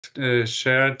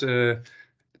shared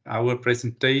our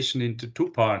presentation into two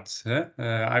parts.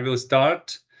 I will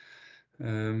start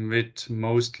with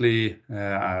mostly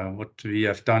what we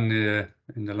have done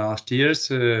in the last years,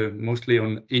 mostly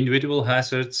on individual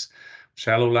hazards,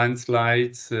 shallow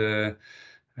landslides,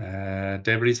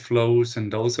 debris flows,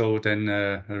 and also then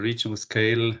a regional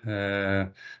scale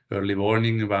early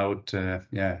warning about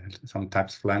some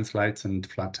types of landslides and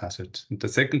flood hazards. And the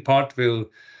second part will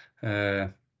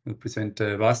present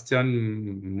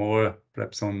Bastiaan, more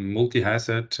perhaps on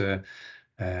multi-hazard.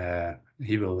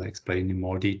 He will explain in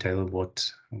more detail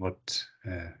what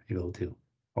he will do.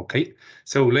 Okay,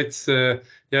 so let's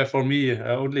for me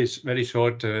only very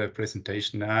short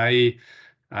presentation.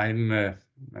 I'm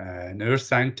an earth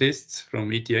scientist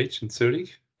from ETH in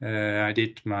Zurich. I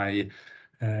did my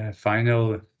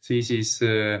final thesis,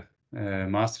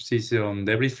 master thesis on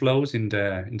debris flows in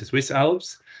the Swiss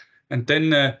Alps, and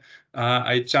then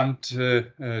I jumped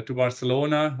to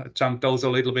Barcelona. I jumped also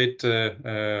a little bit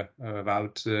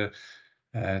about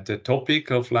the topic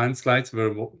of landslides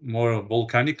were more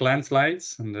volcanic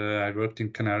landslides, and I worked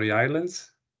in Canary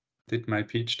Islands. Did my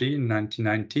PhD in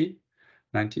 1990,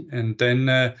 and then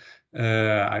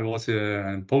I was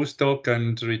a postdoc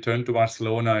and returned to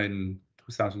Barcelona in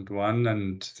 2001,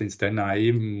 and since then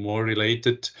I'm more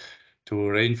related to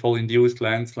rainfall-induced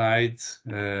landslides,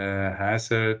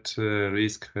 hazard,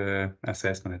 risk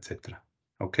assessment, etc.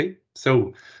 Okay,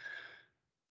 so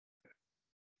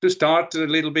to start a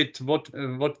little bit, what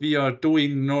we are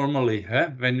doing normally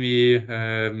when we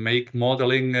make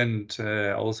modeling and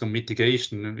also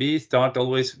mitigation, we start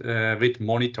always with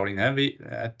monitoring.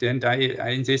 At the end, I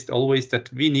insist always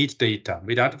that we need data.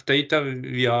 Without data,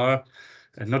 we are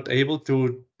not able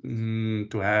to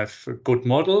have good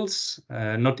models.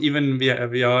 Not even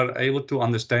we are able to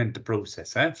understand the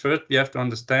process. First, we have to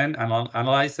understand and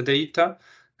analyze the data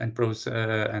and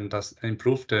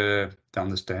improve the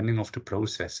understanding of the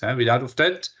process. Without of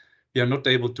that, we are not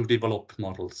able to develop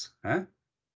models.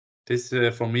 This,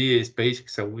 for me, is basic.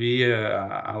 So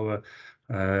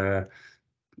our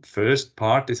first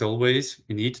part is always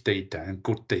we need data and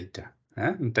good data.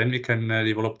 And then we can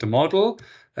develop the model,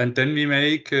 and then we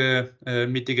make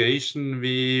mitigation.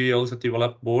 We also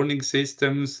develop warning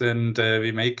systems, and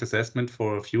we make assessment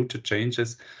for future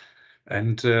changes.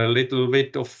 And a little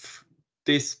bit of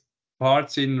these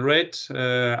parts in red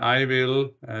I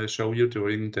will show you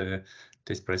during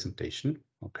this presentation.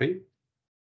 Okay,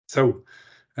 so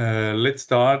let's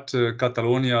start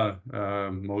Catalonia.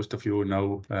 Most of you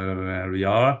know where we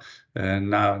are,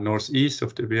 now northeast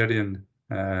of the Iberian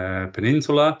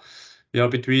Peninsula. We are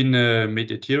between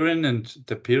Mediterranean and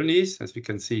the Pyrenees, as we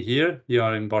can see here. We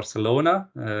are in Barcelona,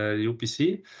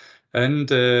 UPC, and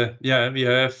we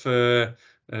have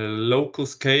local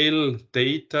scale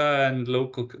data and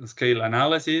local scale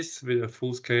analysis with a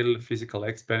full-scale physical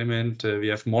experiment. We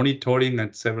have monitoring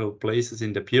at several places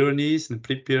in the Pyrenees and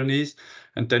Pre-Pyrenees,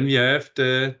 and then we have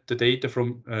the data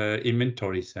from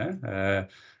inventories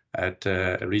at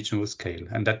a regional scale.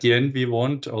 And at the end, we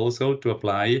want also to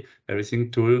apply everything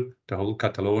to the whole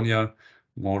Catalonia,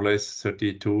 more or less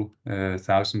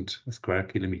 32,000 square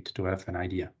kilometers, to have an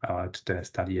idea about the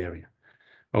study area.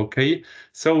 Okay,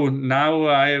 so now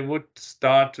I would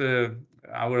start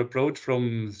our approach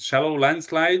from shallow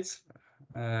landslides,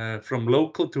 from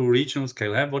local to regional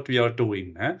scale, what we are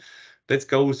doing. Let's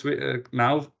go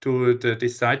now to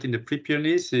this site in the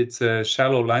Pre-Pyrenees. It's a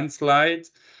shallow landslide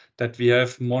that we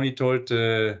have monitored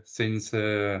since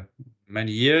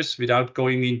many years. Without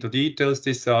going into details,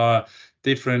 these are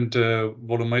different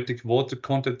volumetric water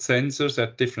content sensors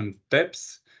at different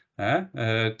depths.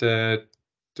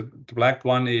 The black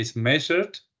one is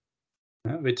measured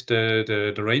with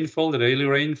the rainfall, the daily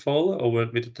rainfall over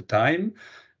with the time.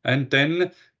 And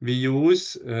then we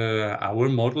use our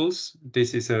models.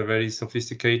 This is a very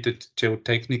sophisticated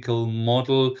geotechnical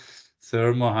model,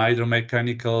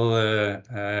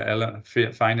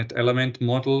 thermo-hydromechanical finite element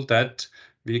model that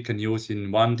we can use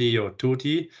in 1D or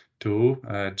 2D to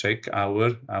check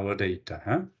our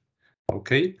data.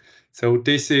 Okay, so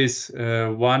this is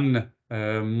one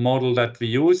model that we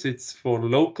use. It's for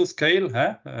local scale,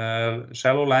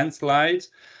 shallow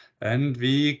landslides, and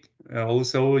we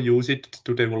also use it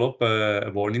to develop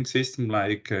a warning system.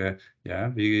 Like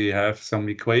we have some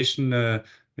equation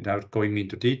without going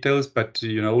into details, but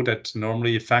you know that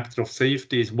normally a factor of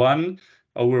safety is 1.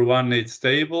 Over 1 it's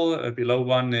stable, below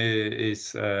 1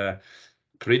 is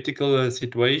critical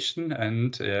situation,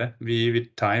 and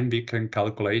with time we can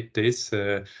calculate this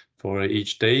for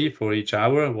each day, for each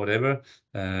hour, whatever,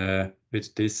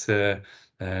 with this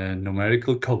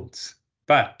numerical codes.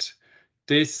 But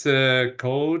this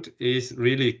code is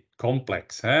really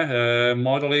complex.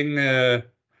 Modeling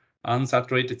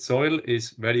unsaturated soil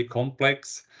is very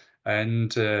complex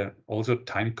and also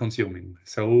time consuming.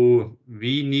 So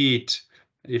we need,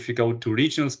 if you go to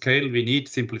regional scale, we need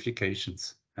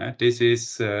simplifications. This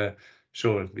is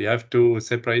sure. We have to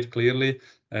separate clearly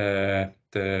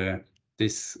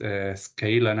this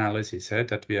scale analysis,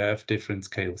 that we have different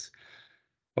scales.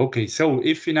 Okay, so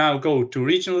if we now go to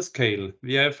regional scale,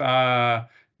 we have a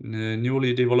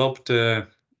newly developed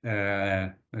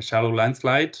shallow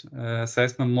landslide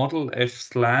assessment model,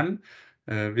 FSLAM.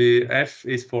 F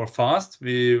is for fast.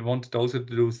 We wanted also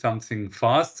to do something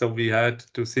fast, so we had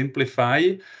to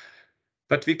simplify.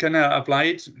 But we can apply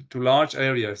it to large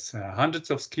areas,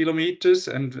 hundreds of kilometers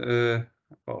and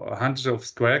hundreds of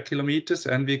square kilometers,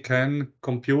 and we can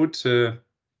compute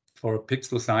for a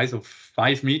pixel size of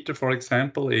 5 meters, for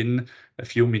example, in a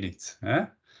few minutes.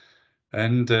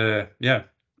 And yeah,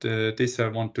 this I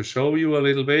want to show you a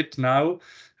little bit now.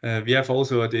 We have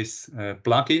also this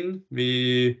plugin.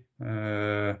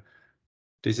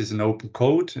 This is an open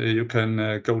code. You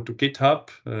can go to GitHub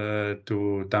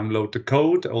to download the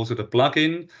code, also the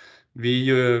plugin.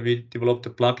 We developed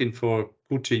a plugin for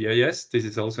QGIS. This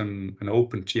is also an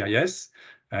open GIS,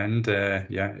 and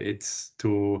yeah, it's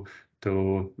to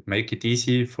make it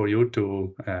easy for you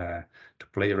to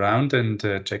play around and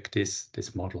check these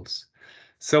models.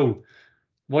 So,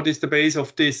 what is the base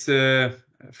of this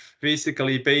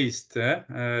physically based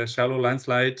shallow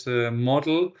landslide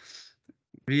model?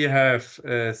 We have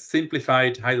a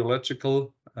simplified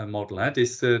hydrological model.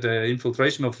 This the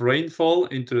infiltration of rainfall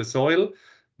into the soil.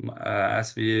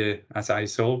 As I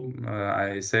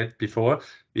said before,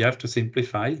 we have to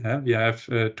simplify. We have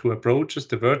two approaches: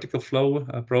 the vertical flow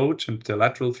approach and the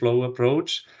lateral flow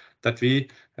approach that we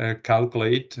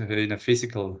calculate in a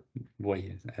physical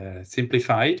way,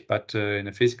 simplified, but in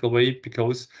a physical way,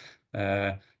 because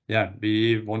yeah,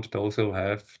 we wanted to also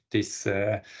have this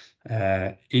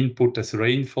input as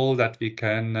rainfall that we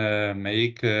can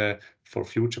make for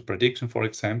future prediction. For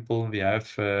example, we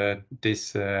have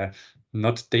this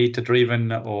not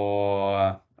data-driven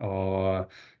or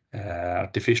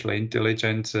artificial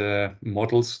intelligence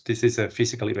models. This is a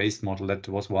physically based model. That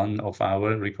was one of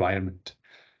our requirement.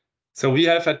 So we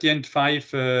have at the end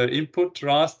 5 input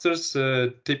rasters,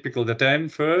 typical the dam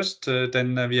first,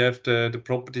 then we have the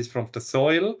properties from the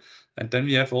soil, and then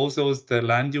we have also the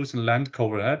land use and land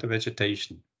cover, the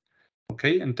vegetation.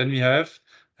 Okay, and then we have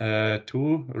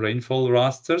 2 rainfall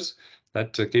rasters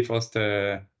that give us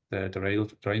the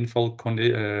rainfall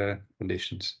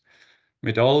conditions.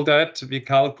 With all that, we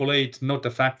calculate not a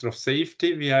factor of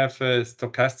safety. We have a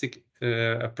stochastic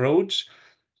approach.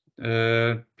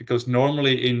 Because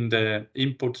normally in the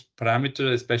input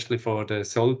parameter, especially for the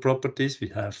soil properties, we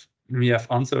have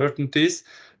uncertainties,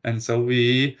 and so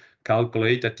we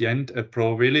calculate at the end a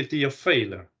probability of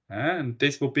failure. And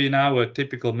this will be now a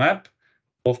typical map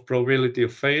of probability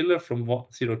of failure from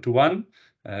 0 to 1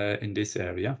 in this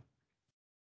area.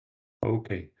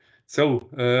 Okay, so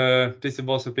this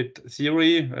was a bit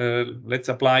theory. Let's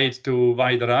apply it to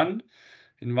Weideran.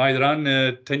 In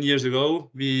Weideran, 10 years ago,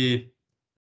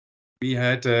 we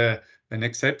had an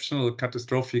exceptional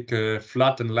catastrophic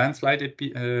flood and landslide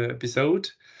episode.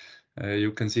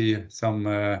 You can see some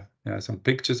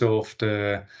pictures of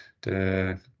the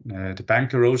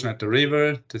bank erosion at the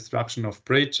river, destruction of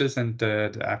bridges, and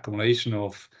the accumulation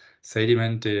of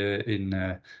sediment in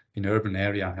urban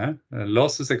area.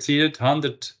 Losses exceeded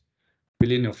 100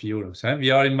 billion euros.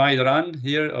 We are in Weideran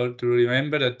here, to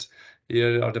remember that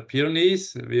here are the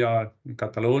Pyrenees. We are in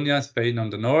Catalonia, Spain on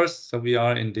the north, so we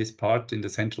are in this part in the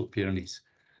central Pyrenees.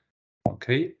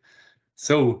 Okay,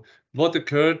 so what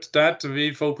occurred that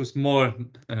we focused more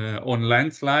on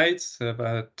landslides,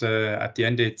 but at the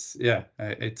end it's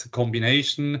a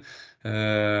combination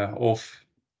of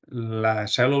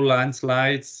shallow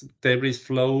landslides, debris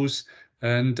flows,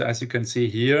 and as you can see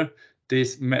here,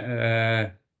 this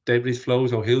debris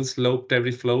flows or hill slope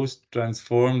debris flows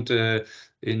transformed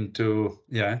into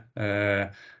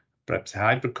perhaps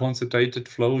hyper-concentrated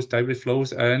flows, debris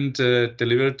flows, and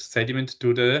delivered sediment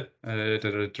to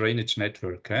the drainage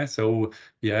network. So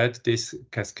we had this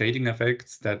cascading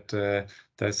effects that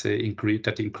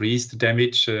increased the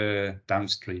damage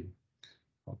downstream.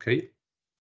 Okay.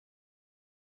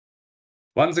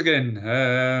 Once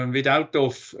again, without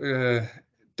of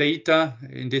data,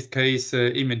 in this case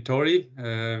inventory,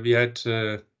 we had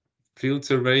field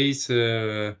surveys,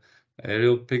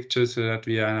 aerial pictures that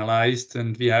we analyzed,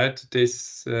 and we had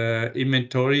this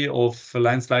inventory of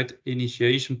landslide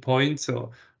initiation points, so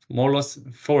more or less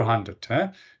 400.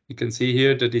 You can see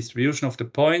here the distribution of the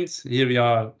points. Here we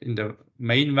are in the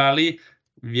main valley.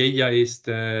 Vieja is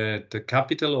the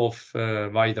capital of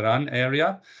Vajdaran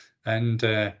area, and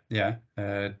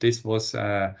this was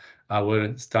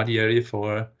our study area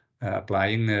for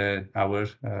applying our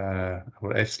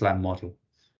FSLAM model.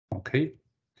 Okay.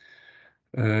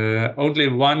 Only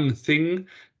one thing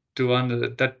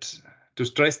to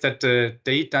stress that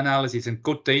data analysis and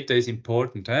good data is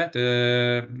important.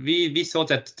 We saw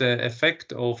that the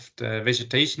effect of the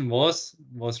vegetation was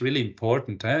really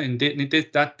important. In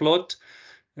that plot,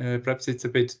 perhaps it's a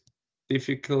bit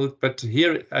difficult, but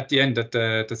here at the end, at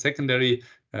the secondary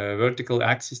vertical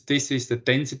axis, this is the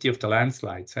density of the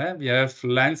landslides. We have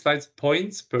landslides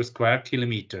points per square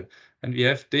kilometer, and we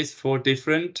have this for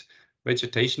different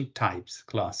vegetation types,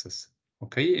 classes.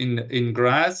 Okay, in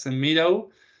grass and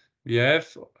meadow, we have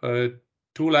 2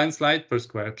 landslides per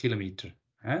square kilometer.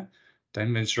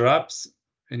 Then when shrubs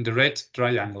in the red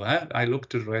triangle, I look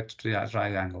to the red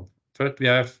triangle. First, we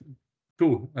have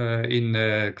 2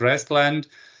 in grassland.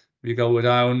 We go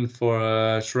down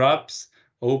for shrubs.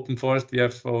 Open forest, we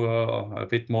have a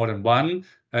bit more than 1,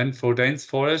 and for dense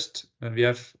forest, we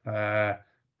have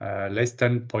less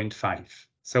than 0.5.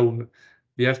 So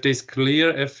we have this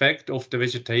clear effect of the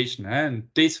vegetation, and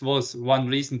this was one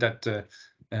reason that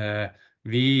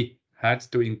we had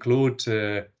to include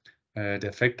the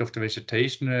effect of the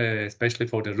vegetation, especially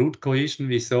for the root cohesion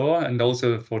we saw, and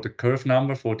also for the curve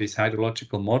number for this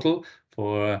hydrological model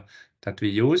that we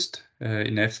used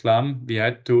in FSLAM. We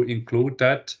had to include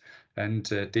that, and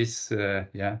this,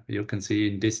 you can see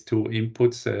in these 2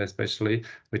 inputs, especially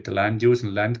with the land use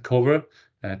and land cover.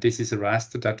 This is a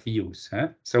raster that we use.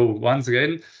 So once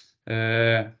again,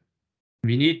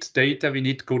 we need data, we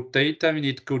need good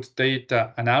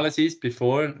data analysis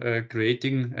before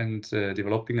creating and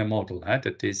developing a model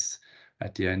that is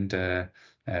at the end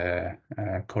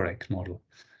correct model.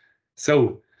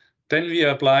 So then we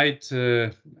applied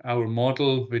our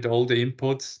model with all the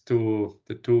inputs to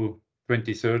the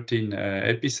 2013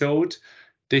 episode.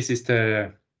 This is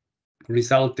the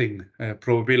resulting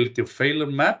probability of failure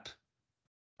map.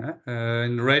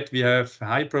 In red we have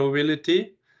high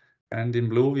probability, and in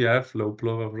blue we have low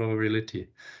probability.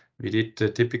 We did the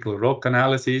typical rock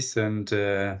analysis, and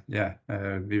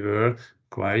we were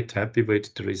quite happy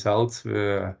with the results.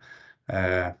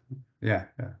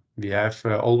 We have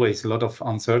always a lot of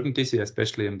uncertainties,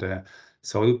 especially in the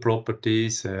soil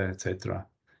properties, etc.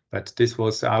 But this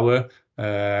was our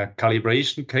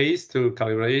calibration case to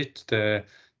calibrate the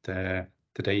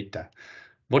data.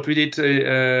 What we did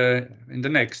in the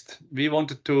next, we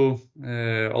wanted to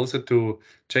also to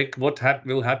check what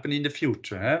will happen in the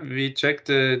future. We checked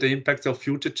the impacts of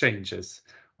future changes.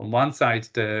 On one side,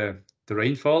 the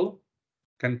rainfall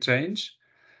can change.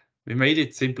 We made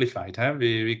it simplified.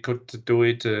 We could do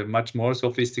it much more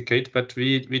sophisticated, but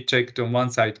we checked on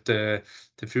one side the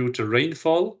future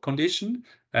rainfall condition,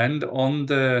 and on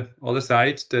the other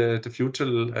side the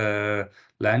future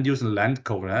land use and land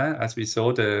cover. As we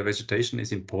saw, the vegetation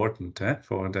is important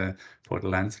for the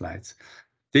landslides.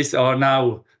 These are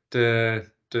now the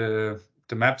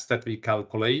maps that we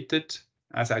calculated.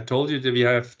 As I told you, that we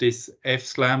have this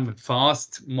FSLAM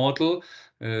fast model,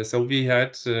 so we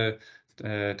had the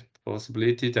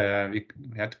possibility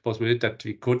that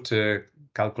we could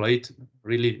calculate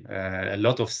really a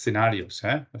lot of scenarios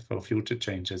for future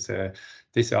changes.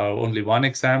 These are only one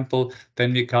example.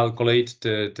 Then we calculate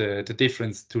the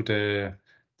difference to the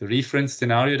reference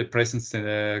scenario, the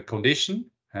present condition,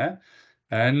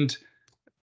 and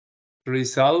the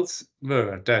results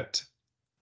were that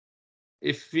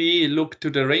if we look to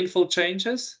the rainfall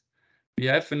changes, we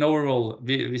have an overall.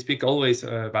 We speak always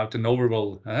about an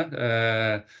overall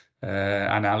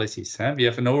analysis. We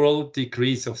have an overall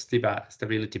decrease of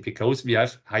stability because we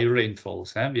have higher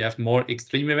rainfalls. We have more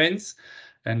extreme events,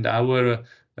 and our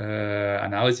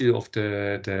analysis of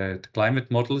the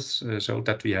climate models show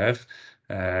that we have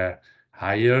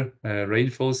higher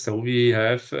rainfalls, so we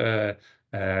have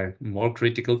more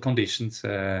critical conditions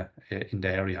in the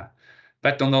area.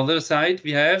 But on the other side,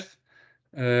 we have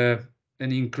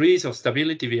an increase of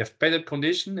stability. We have better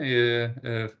condition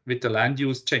with the land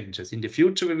use changes. In the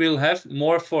future, we will have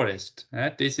more forest.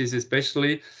 This is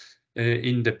especially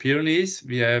in the Pyrenees.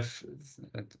 We have,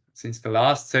 since the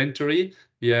last century,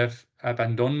 we have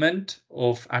abandonment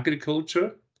of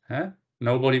agriculture.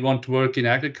 Nobody want to work in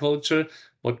agriculture.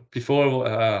 What before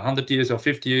 100 years or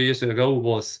 50 years ago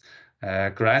was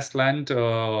grassland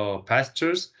or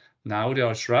pastures. Now there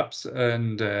are shrubs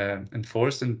and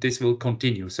forest, and this will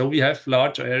continue. So we have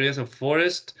large areas of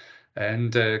forest,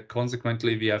 and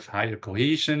consequently we have higher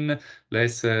cohesion,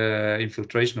 less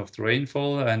infiltration of the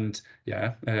rainfall, and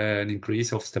an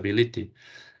increase of stability.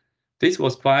 this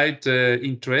was quite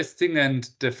interesting, and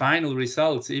the final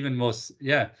results even was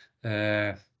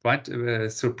quite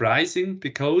surprising,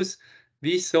 because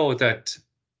we saw that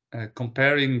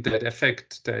comparing the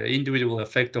effect, the individual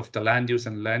effect of the land use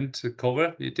and land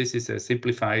cover, this is a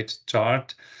simplified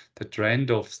chart, the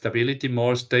trend of stability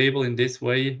more stable in this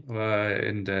way,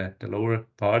 in the lower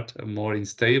part more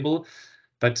unstable.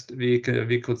 But we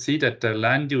could see that the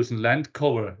land use and land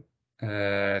cover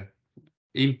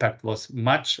impact was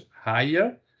much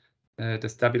higher. The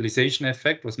stabilization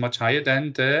effect was much higher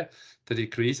than the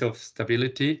decrease of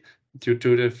stability due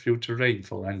to the future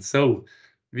rainfall. And so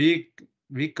we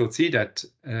could see that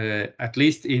at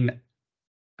least in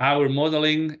our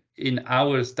modeling, in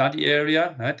our study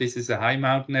area, this is a high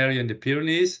mountain area in the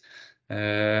Pyrenees,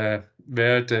 where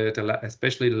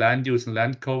especially land use and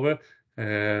land cover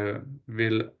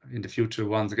will in the future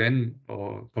once again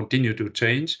or continue to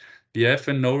change. We have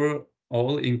an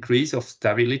overall increase of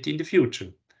stability in the future.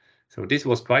 So this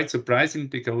was quite surprising,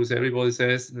 because everybody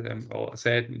says,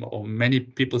 or many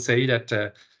people say that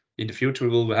in the future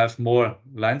we will have more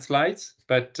landslides.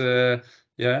 But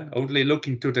only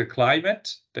looking to the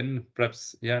climate, then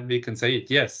perhaps we can say it,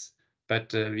 yes.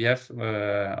 But we have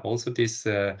also this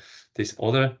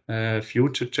other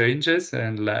future changes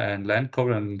and land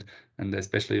cover and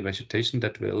especially vegetation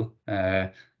that will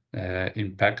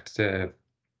impact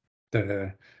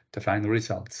the final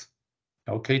results.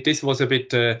 Okay, this was a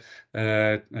bit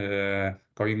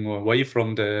going away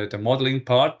from the modeling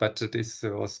part, but this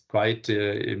was quite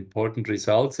important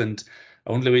results, and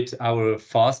only with our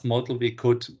fast model we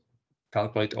could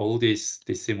calculate all this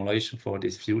simulation for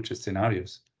these future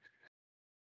scenarios.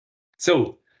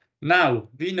 So now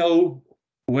we know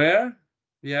where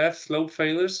we have slope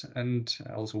failures and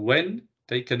also when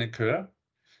they can occur.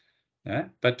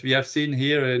 But we have seen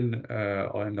here in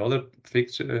other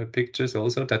pictures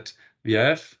also that we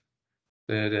have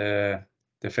the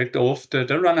effect of the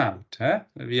runout.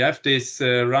 We have this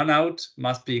runout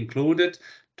must be included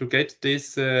to get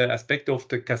this aspect of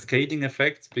the cascading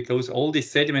effects, because all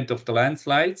this sediment of the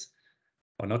landslides,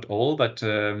 or not all, but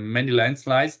many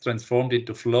landslides transformed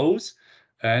into flows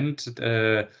and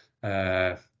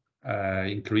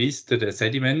increased the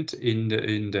sediment in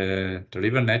the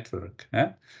river network.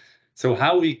 So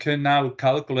how we can now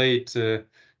calculate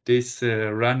this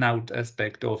runout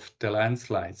aspect of the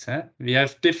landslides? We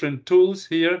have different tools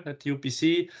here at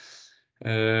UPC.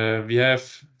 We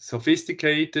have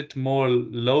sophisticated, more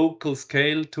local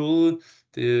scale tool.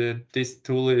 This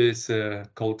tool is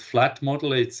called flat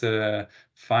model. It's a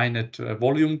finite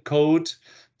volume code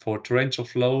for torrential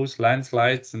flows,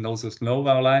 landslides, and also snow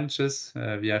avalanches.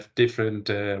 We have different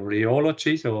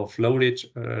rheologies or flow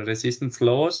resistance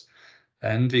laws.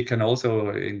 And we can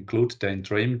also include the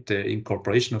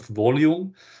incorporation of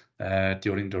volume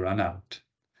during the runout.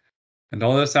 And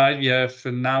on the other side, we have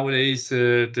nowadays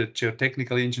the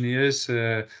geotechnical engineers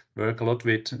work a lot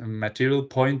with material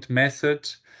point method.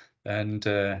 And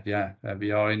we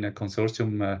are in a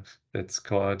consortium that's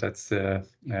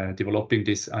developing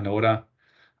this ANORA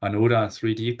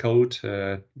 3D code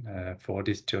for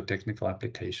this geotechnical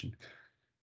application.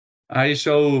 I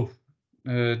show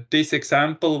this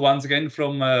example once again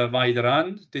from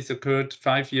Weideran. This occurred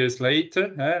 5 years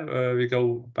later. We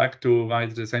go back to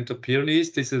the Central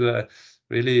Pyrenees. This is a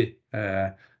really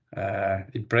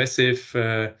impressive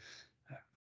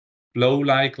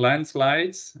flow-like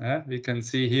landslides. We can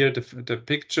see here the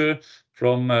picture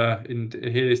from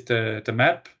here is the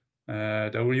map,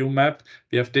 the overview map.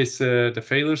 We have this the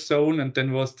failure zone, and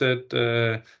then was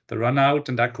the runout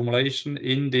and accumulation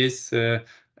in this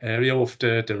area of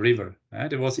the river.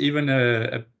 There was even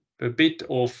a bit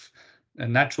of a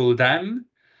natural dam.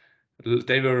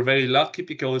 They were very lucky,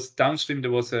 because downstream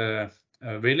there was a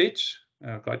village,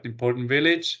 quite important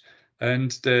village,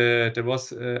 and there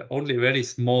was only a very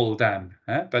small dam.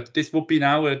 But this would be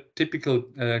now a typical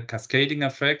cascading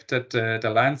effect, that the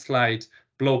landslide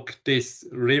block this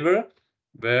river,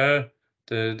 where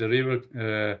the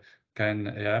river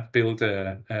can build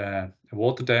a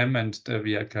water dam, and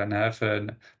we can have a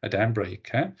dam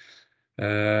break.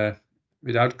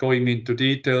 Without going into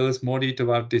more detail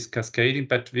about this cascading,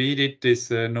 but we did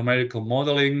this numerical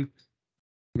modeling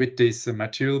with this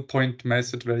material point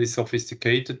method, very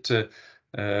sophisticated,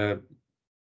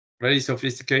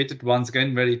 once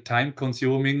again, very time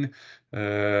consuming.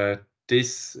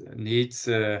 This needs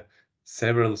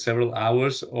several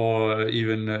hours or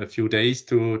even a few days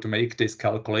to make this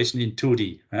calculation in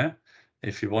 2D.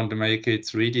 If you want to make it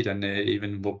 3D, then it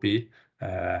even would be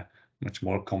much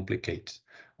more complicated.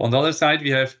 On the other side,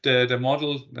 we have the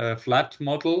model, flat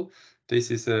model. This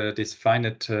is this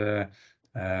finite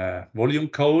volume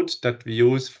code that we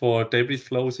use for debris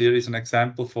flows. Here is an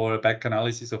example for a back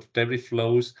analysis of debris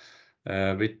flows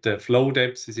with the flow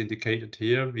depth is indicated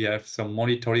here. We have some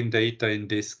monitoring data in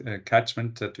this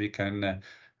catchment that we can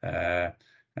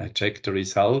check the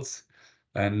results.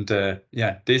 And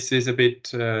yeah, this is a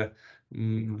bit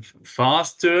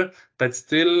faster, but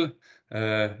still,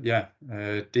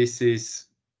 this is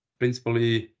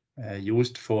principally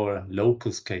used for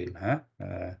local scale.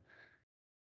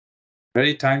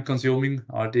 Very time consuming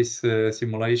are these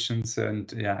simulations,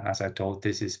 and yeah, as I told,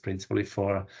 this is principally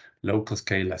for local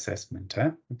scale assessment.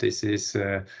 This is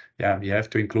yeah, we have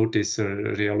to include this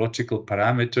rheological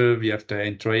parameter, we have the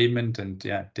entrainment, and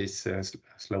yeah, this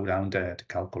slow down the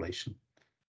calculation.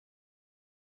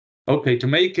 Okay, to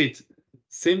make it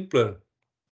simpler,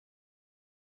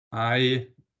 I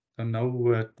don't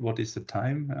know what is the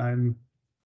time.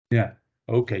 Yeah,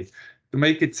 okay. To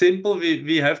make it simple,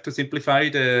 we have to simplify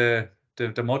the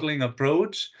modeling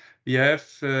approach. We have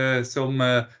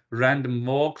some random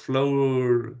walk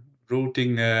flow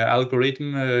routing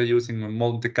algorithm using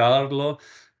Monte Carlo,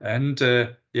 and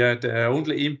yeah, the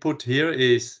only input here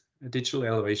is a digital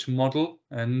elevation model,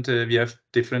 and we have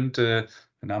different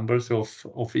numbers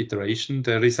of iteration.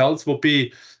 The results will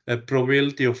be a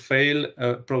probability of fail,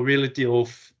 probability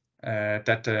of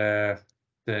that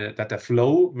the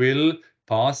flow will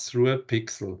pass through a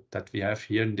pixel that we have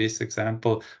here in this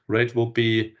example. Red will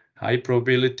be high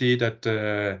probability that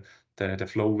the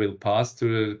flow will pass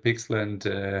through the pixel, and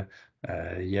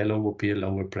yellow will be a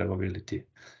lower probability.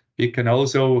 We can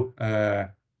also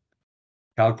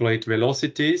calculate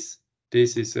velocities.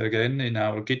 This is again in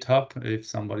our GitHub if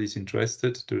somebody is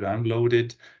interested to download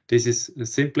it. This is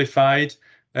simplified,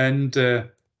 and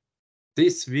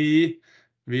this we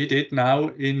did now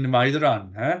in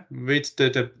Maidaran, with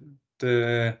the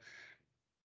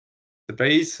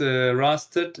base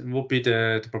rastered would be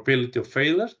the probability of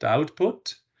failure, the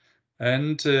output,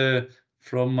 and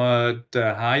from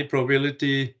the high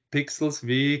probability pixels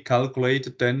we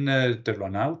calculated then the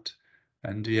runout,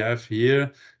 and we have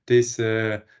here this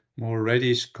more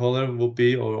reddish color will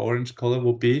be, or orange color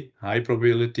will be high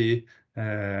probability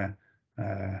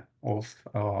of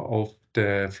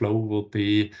the flow will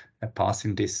be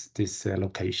passing this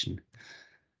location.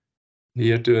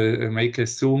 Here to make a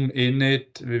zoom in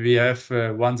it, we have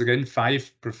once again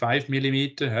 5 per 5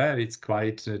 millimeter. It's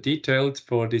quite detailed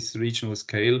for this regional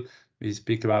scale. We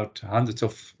speak about hundreds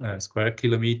of square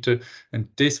kilometer, and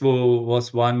this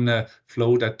was one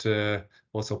flow that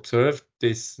was observed.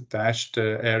 This dashed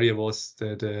area was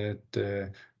the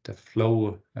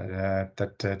flow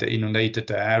that the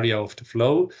inundated area of the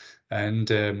flow, and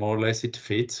more or less it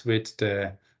fits with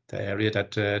the area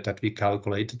that we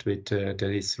calculated with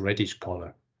this reddish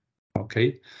color.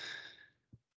 Okay.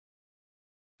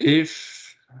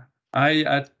 If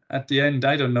I at the end,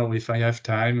 I don't know if I have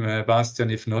time,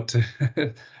 Bastiaan. If not,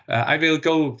 I will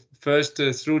go first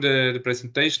through the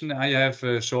presentation. I have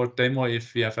a short demo.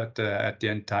 If we have at the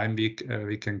end time,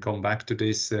 we can come back to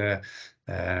this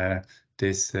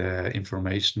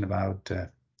information about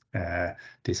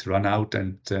this runout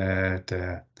and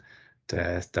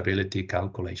the stability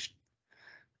calculation.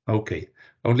 Okay,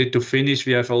 only to finish,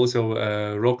 we have also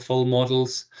rockfall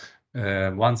models.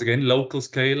 Once again, local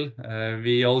scale.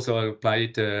 We also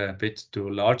applied a bit to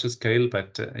larger scale,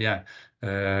 but yeah,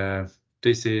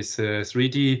 this is a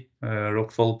 3D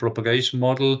rockfall propagation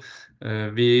model.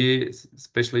 We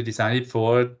especially designed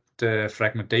for the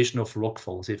fragmentation of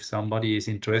rockfalls. If somebody is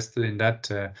interested in that,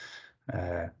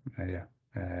 yeah.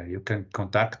 You can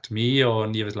contact me or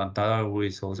Nieves Lantara, who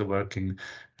is also working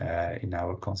in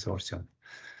our consortium.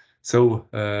 So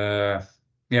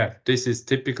yeah, this is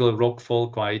typical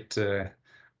rockfall, quite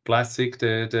classic.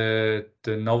 The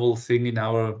novel thing in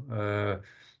our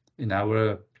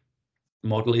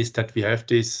model is that we have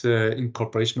this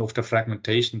incorporation of the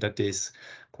fragmentation that is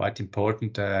quite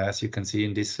important, as you can see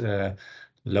in this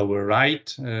lower right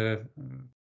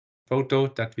photo,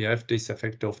 that we have this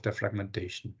effect of the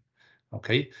fragmentation.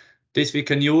 Okay, this we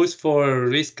can use for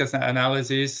risk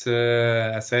analysis,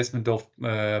 assessment of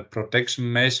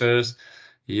protection measures.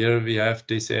 Here we have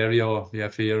this area, we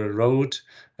have here a road,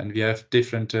 and we have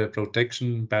different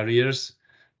protection barriers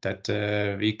that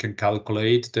we can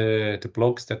calculate the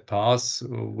blocks that pass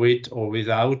with or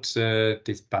without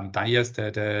these pantallas,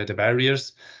 the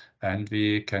barriers, and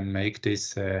we can make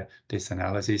this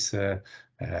analysis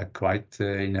quite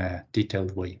in a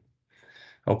detailed way.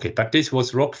 Okay, but this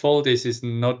was rockfall. This is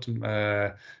not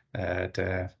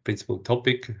the principal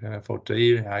topic for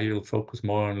today. I will focus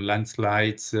more on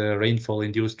landslides,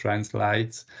 rainfall-induced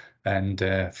landslides, and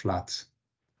floods.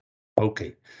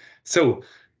 Okay, so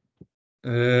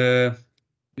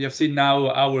have seen now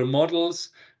our models.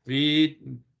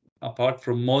 Apart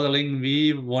from modeling,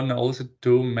 we want also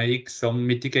to make some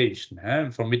mitigation.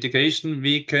 For mitigation,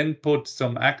 we can put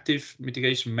some active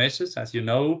mitigation measures. As you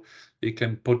know, we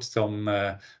can put some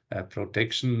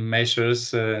protection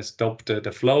measures, stop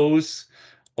the flows,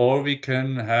 or we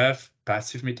can have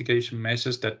passive mitigation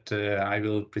measures that I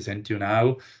will present you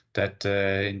now. That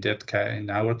in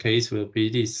our case will be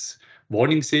this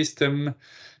warning system.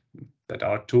 That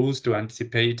are tools to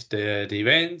anticipate the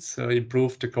events,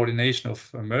 improve the coordination of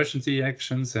emergency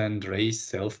actions, and raise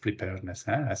self-preparedness,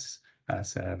 as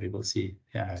we will see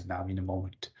now in a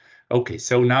moment. Okay,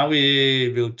 so now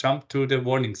we will jump to the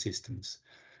warning systems.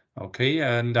 Okay,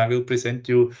 and I will present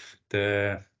you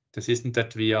the system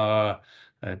that we are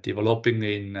developing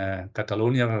in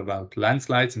Catalonia about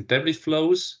landslides and debris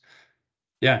flows.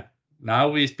 Yeah, now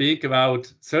we speak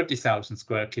about 30,000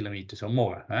 square kilometers or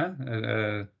more,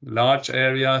 a large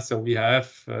area. So we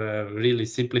have really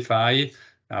simplify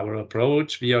our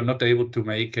approach. We are not able to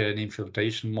make an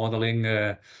infiltration modeling.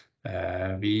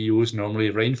 We use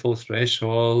normally rainfall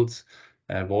thresholds,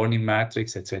 warning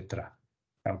matrix, etc.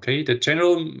 Okay, the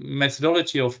general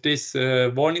methodology of this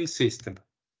warning system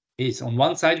is on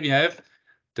one side we have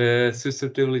the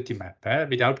susceptibility map.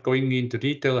 Without going into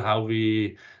detail how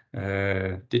we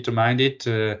determined it,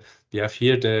 we have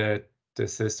here the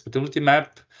susceptibility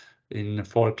map in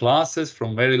 4 classes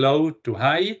from very low to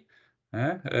high.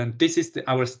 And this is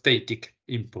our static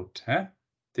input.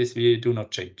 This we do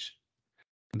not change.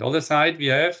 On the other side, we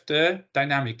have the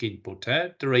dynamic input,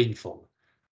 the rainfall.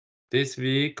 This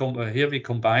here we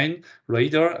combine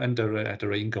radar and the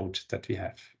rain gauge that we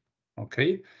have.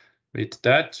 Okay. With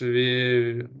that,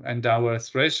 and our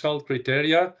threshold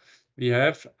criteria, we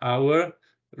have our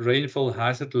rainfall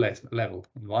hazard level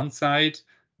on one side,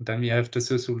 then we have the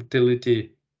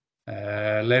susceptibility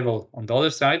level on the other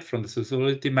side from the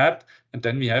susceptibility map, and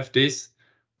then we have this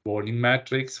warning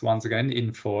matrix once again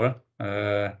in 4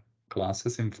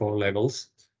 classes, in 4 levels,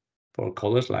 4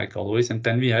 colors like always, and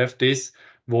then we have this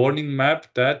warning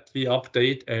map that we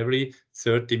update every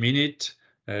 30 minutes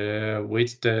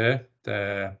with the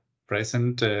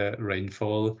present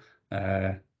rainfall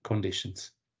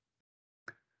conditions.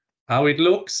 How it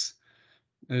looks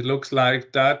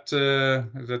like that,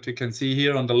 that we can see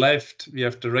here on the left, we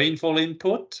have the rainfall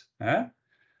input.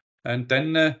 And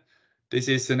then this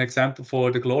is an example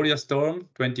for the Gloria storm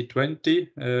 2020.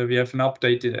 We have an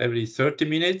update every 30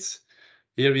 minutes.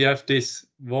 Here we have this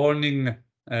warning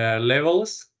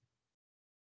levels.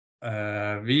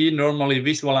 We normally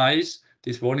visualize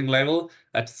this warning level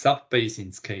at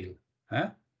sub-basin scale.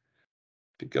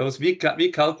 Because we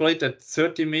calculate at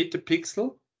 30 meter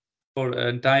pixel for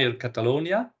entire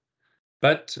Catalonia,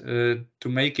 but to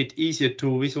make it easier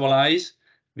to visualize,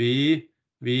 we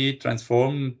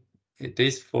transform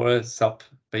this for a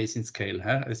sub-basin scale,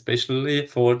 especially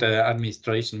for the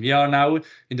administration. We are now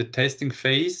in the testing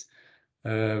phase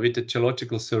with the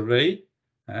geological survey.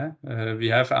 We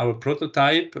have our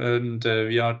prototype, and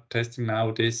we are testing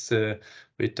now this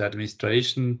with the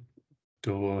administration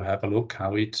to have a look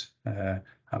how it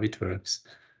works.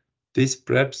 This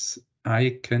perhaps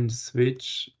I can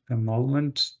switch a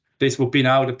moment. This will be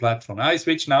now the platform. I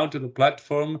switch now to the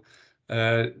platform.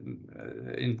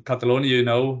 In Catalonia, you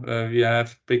know, we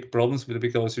have big problems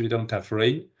because we don't have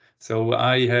rain. So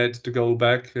I had to go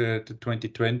back to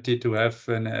 2020 to have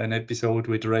an episode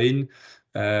with rain.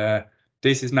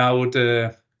 This is now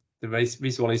the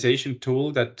visualization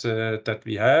tool that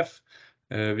we have.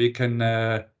 We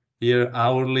can here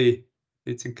hourly.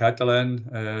 It's in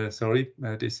Catalan. Sorry,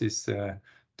 this is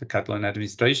the Catalan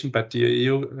administration. But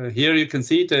here you can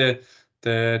see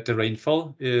the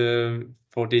rainfall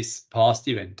for this past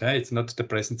event. It's not the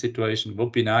present situation. It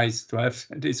would be nice to have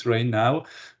this rain now,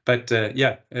 but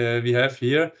yeah, we have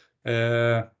here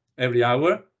every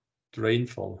hour the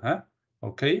rainfall.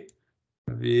 Okay,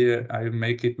 I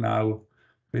make it now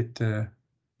with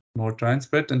more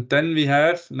transparent, and then we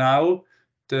have now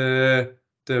the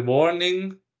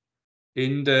warning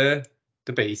in the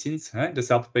basins, the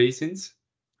sub basins.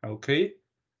 Okay.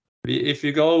 If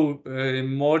you go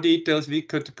in more details, we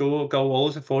could go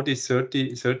also for this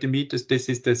 30 meters. This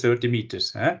is the 30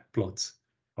 meters plots.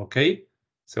 Okay,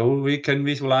 so we can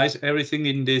visualize everything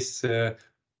in this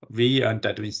V and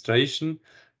administration.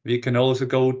 We can also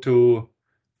go to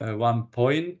one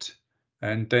point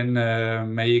and then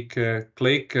make a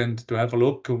click and to have a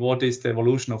look what is the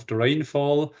evolution of the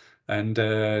rainfall and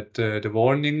the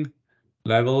warning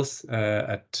levels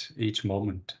at each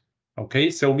moment.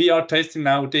 Okay, so we are testing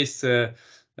now this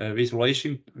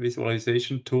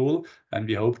visualization tool, and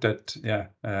we hope that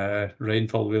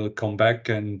rainfall will come back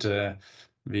and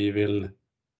we will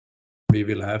we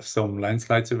will have some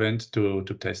landslides event to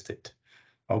test it.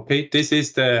 Okay, this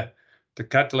is the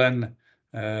Catalan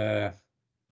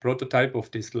prototype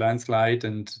of this landslide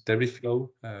and debris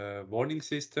flow warning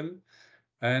system.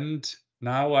 And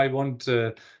now I want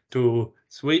to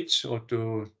switch or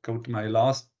to go to my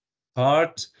last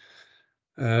part.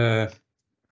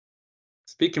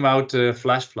 Speaking about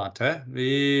flash flood,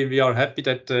 we are happy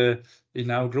that in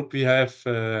our group we have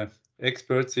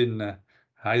experts in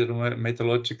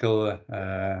hydrometeorological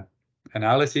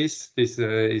analysis. This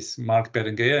is Marc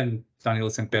Berenguer and Daniel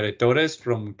Sempere Torres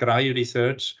from CRAI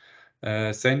Research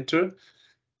Center.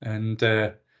 And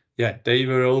yeah, they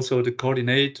were also the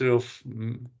coordinator of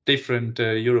different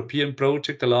European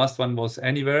projects. The last one was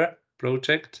Anywhere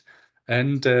project.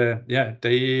 And yeah,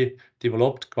 they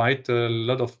developed quite a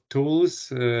lot of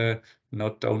tools,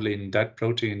 not only in that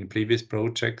project, in previous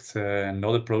projects and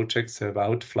other projects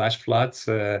about flash floods,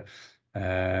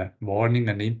 warning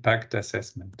and impact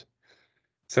assessment.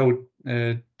 So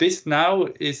this now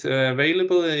is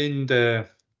available in the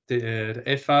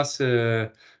EFA's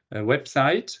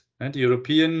website and the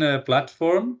European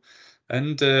platform.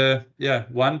 And yeah,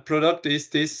 one product is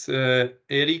this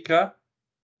ERICA,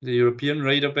 the European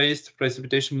radar-based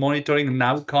precipitation monitoring and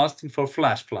nowcasting for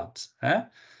flash floods.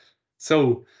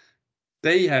 So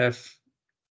they have,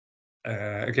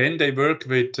 again, they work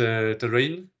with the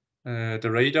rain, the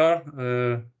radar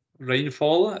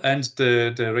rainfall and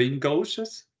the rain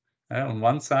gauges on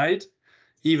one side.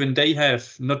 Even they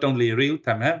have not only real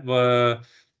time,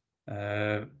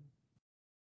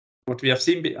 what we have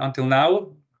seen until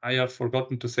now, I have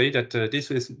forgotten to say that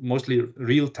this is mostly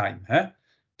real time,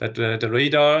 that the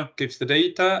radar gives the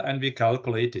data and we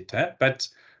calculate it. But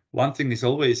one thing is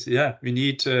always, yeah, we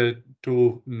need to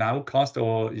nowcast,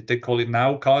 or they call it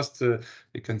nowcast.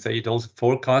 You can say it also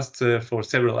forecast for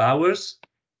several hours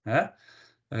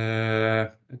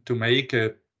to make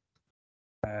a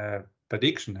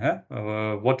prediction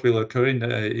what will occur in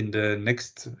the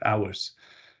next hours.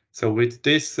 So with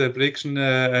this prediction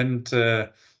and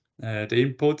the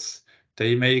inputs,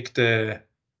 they make the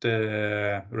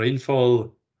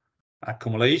rainfall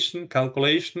accumulation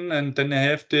calculation, and then they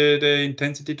have the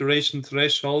intensity duration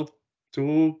threshold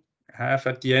to have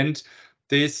at the end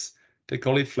this, they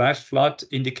call it flash flood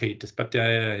indicators. But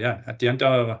yeah, at the end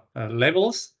are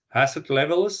levels, hazard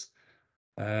levels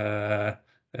in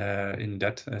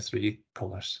that three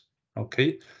colors.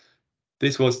 Okay.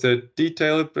 This was the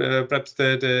detail, perhaps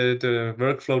the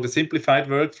workflow, the simplified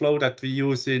workflow that we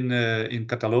use in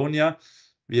Catalonia.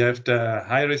 We have the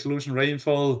high resolution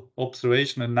rainfall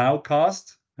observation and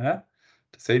nowcast, the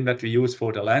same that we use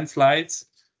for the landslides.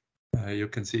 You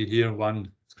can see here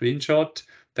one screenshot.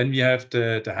 Then we have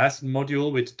the hazard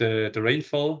module with the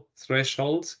rainfall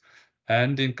thresholds.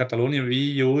 And in Catalonia, we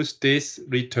use this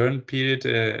return period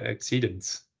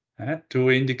exceedance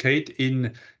to indicate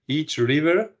in each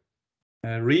river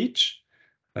reach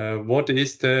what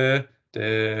is the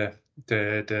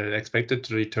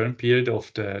expected return period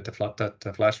of the flood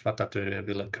the flash flood that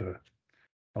will occur.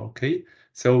 Okay,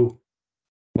 so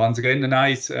once again a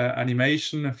nice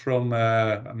animation from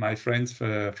my friends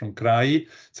from CRAI.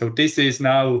 So this is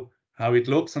now how it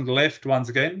looks on the left. Once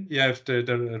again, you have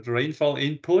the rainfall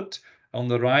input. On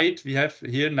the right, we have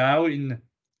here now in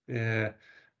the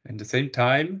same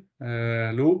time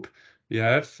loop, we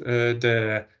have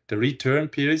the return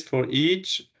periods for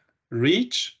each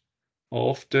reach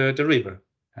of the river.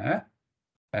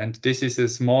 And this is a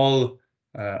small,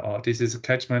 or this is a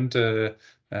catchment in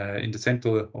the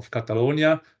center of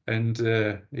Catalonia. And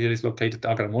here is located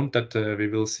Agramunt that we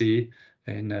will see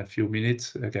in a few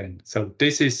minutes again. So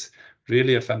this is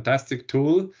really a fantastic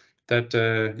tool that,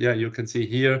 yeah, you can see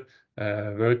here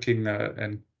working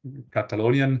in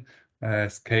Catalonian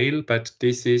scale, but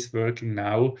this is working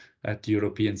now at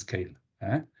European scale.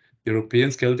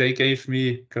 European scale,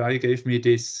 CRAI gave me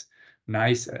this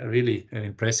nice, really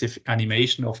impressive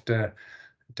animation of the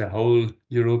whole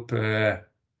Europe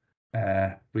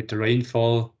with the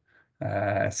rainfall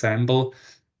sample.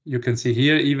 You can see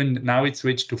here, even now it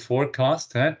switched to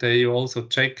forecast. They also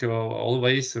check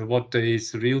always what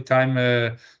is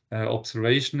real-time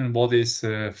observation and what is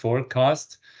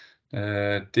forecast.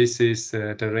 This is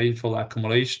the rainfall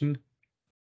accumulation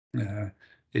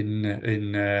in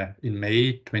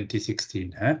May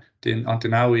 2016. Then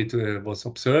until now it was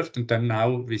observed, and then now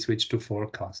we switch to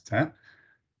forecast.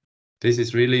 This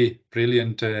is really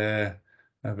brilliant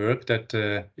work that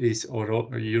is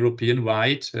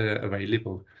European-wide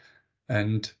available.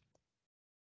 And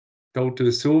go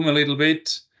to zoom a little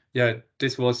bit. Yeah,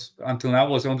 this was until now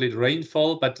was only the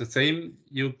rainfall, but the same.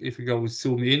 If you go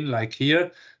zoom in like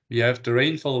here, we have the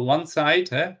rainfall on one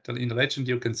side. In the legend,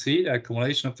 you can see the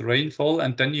accumulation of the rainfall,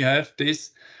 and then you have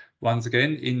this once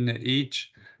again in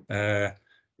each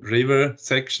river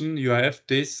section. You have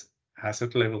this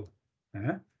hazard level.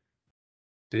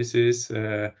 This is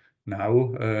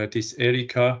now this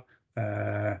ERICA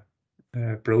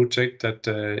project that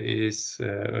is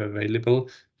available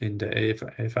in the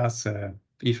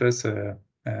EFAS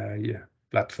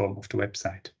platform of the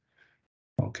website.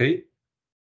 Okay.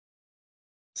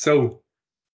 So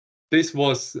this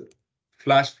was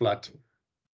flash flood.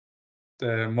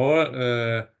 The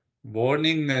more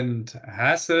warning and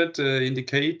hazard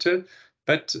indicator,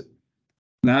 but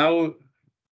now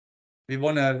we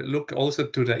want to look also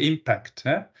to the impact.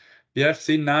 We have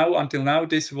seen now, until now,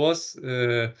 this was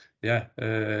the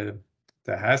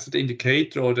hazard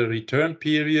indicator or the return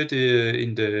period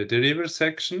in the river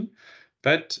section,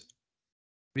 but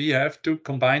we have to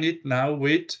combine it now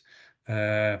with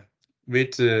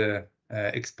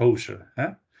exposure.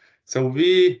 So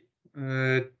we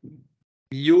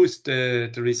use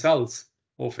the results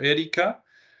of ERICA,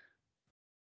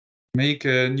 make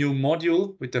a new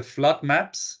module with the flood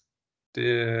maps.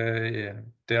 There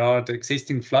are the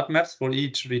existing flood maps for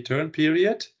each return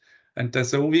period, and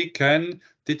so we can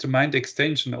determine the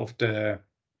extension of the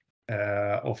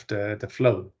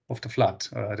flow of the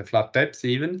flood depth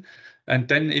even. And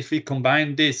then if we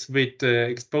combine this with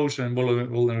exposure and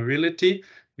vulnerability,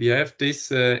 we have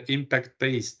this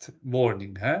impact-based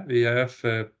warning. We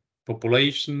have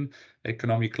population,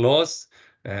 economic loss,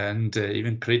 and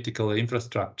even critical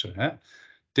infrastructure.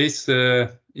 This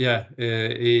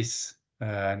is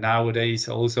nowadays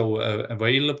also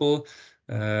available.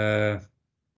 The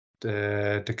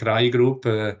CRAI group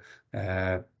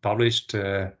published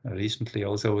recently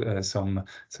also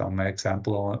some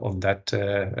example on that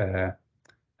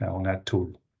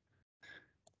tool.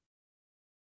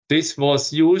 This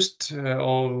was used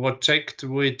or was checked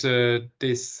with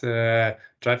this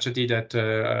tragedy that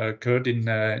occurred in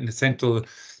the central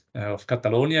of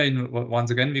Catalonia.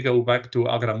 Once again, we go back to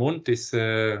Agramunt, this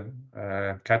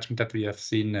catchment that we have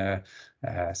seen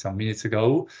some minutes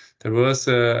ago. There was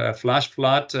a flash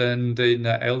flood, and in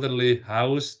an elderly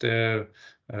house there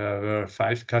were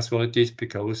 5 casualties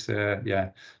because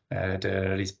the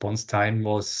response time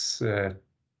was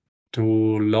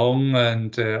too long,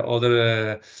 and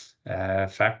other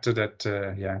factor that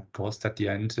caused at the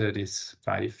end these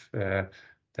 5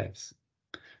 deaths.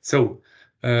 So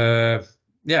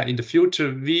in the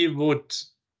future we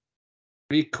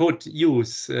could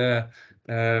use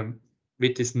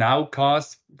with this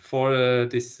nowcast for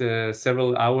this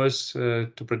several hours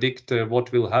to predict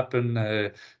what will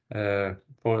happen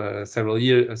for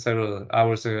several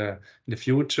hours in the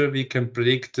future. We can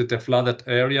predict the flooded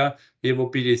area. Here will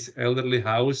be this elderly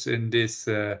house in this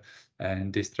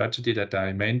tragedy that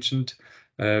I mentioned.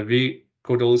 We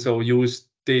could also use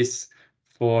this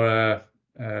for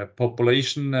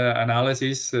population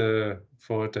analysis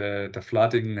for the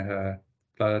flooded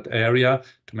area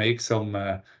to make some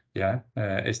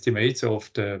estimates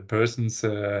of the persons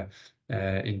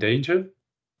in danger.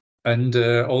 And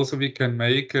also we can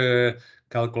make a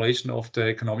calculation of the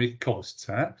economic costs.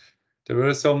 There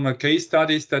were some case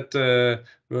studies that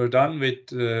were done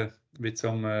with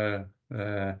some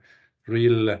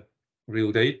real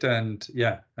data, and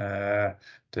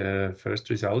the first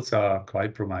results are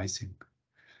quite promising.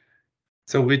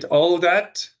 So with all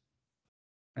that,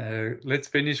 let's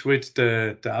finish with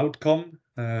the outcome.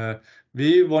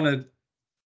 We want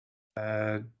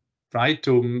to try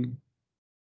to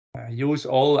use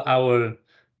all our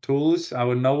tools,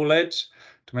 our knowledge,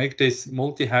 to make this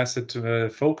multi-hazard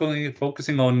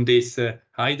focusing on these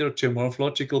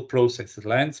hydrogeomorphological processes,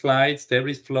 landslides,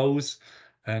 debris flows,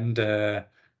 and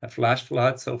flash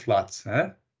floods or floods.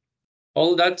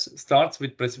 All that starts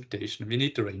with precipitation. We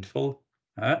need the rainfall.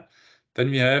 Then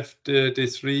we have the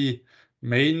 3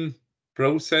 main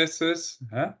processes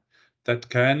that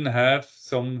can have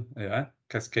some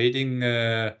cascading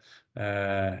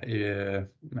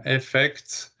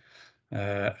effects,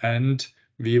 and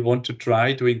we want to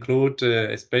try to include,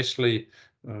 especially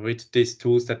with these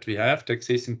tools that we have, the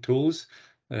existing tools,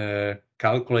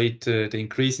 calculate the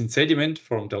increase in sediment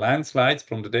from the landslides,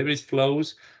 from the debris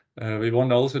flows. We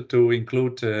want also to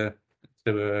include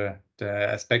the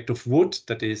aspect of wood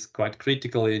that is quite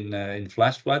critical in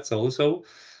flash floods also.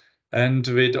 And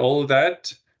with all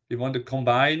that, we want to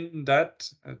combine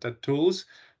the tools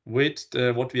with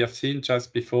what we have seen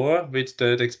just before, with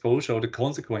the exposure or the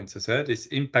consequences. This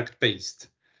impact-based.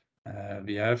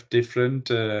 We have different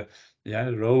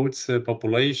roads,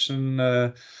 population,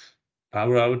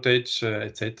 power outage,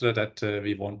 etc. that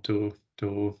we want to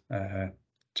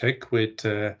check with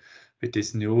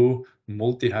this new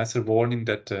multi-hazard warning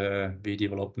that we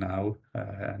develop now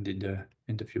and in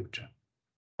the future.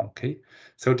 Okay,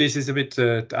 so this is a bit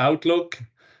the outlook,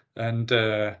 and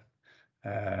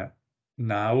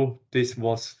now this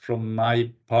was from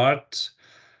my part.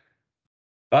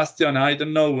 Bastiaan, I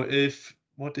don't know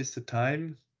what is the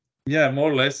time? Yeah,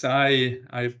 more or less.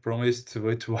 I've promised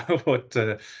with what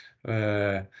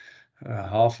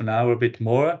half an hour, a bit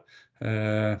more.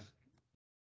 I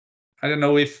don't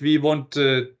know if we want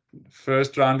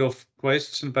first round of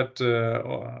questions, but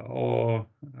or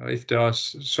if there are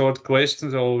short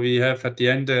questions, or we have at the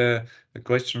end a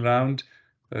question round.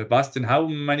 Bastiaan, how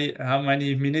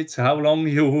many minutes? How long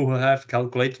you have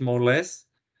calculated, more or less?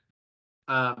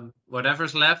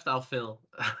 Whatever's left, I'll fill.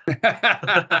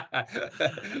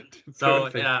 So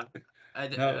yeah,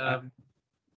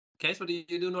 Kees, what do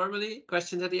you do normally?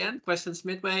 Questions at the end, questions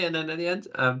midway, and then at the end.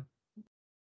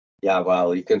 Yeah,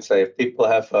 well, you can say if people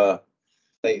have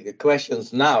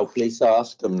questions now, please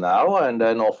ask them now, and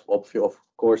then of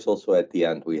course also at the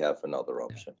end we have another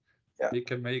option. Yeah. We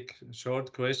can make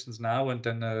short questions now, and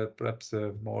then perhaps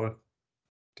more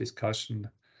discussion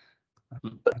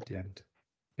at the end.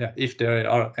 Yeah, if there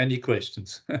are any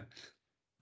questions.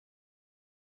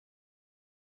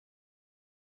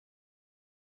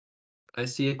 I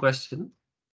see a question.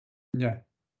 Yeah.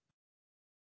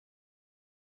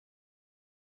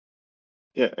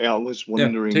 Yeah, I was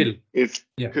wondering if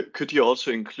could you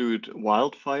also include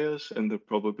wildfires and the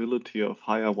probability of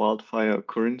higher wildfire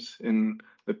occurrence in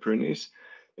the Pyrenees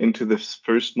into this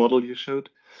first model you showed?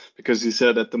 Because you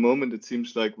said at the moment it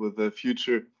seems like with the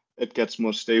future it gets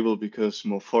more stable because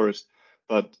more forest.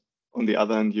 But on the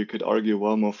other hand, you could argue,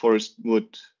 well, more forest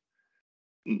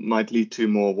might lead to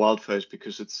more wildfires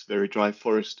because it's very dry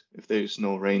forest if there is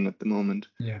no rain at the moment.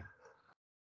 Yeah,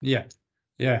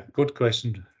 good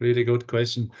question. Really good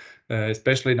question.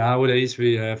 Especially nowadays,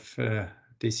 we have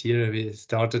this year we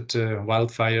started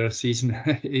wildfire season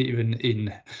even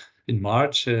in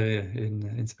March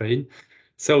in Spain.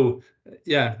 So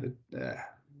yeah,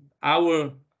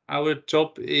 our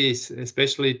job is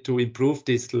especially to improve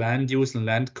this land use and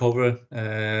land cover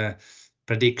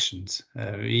predictions.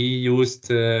 We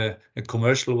used a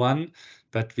commercial one,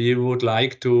 but we would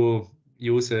like to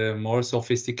use a more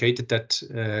sophisticated that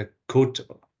could,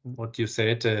 what you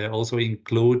said, also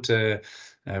include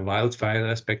wildfire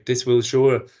aspect. This will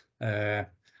sure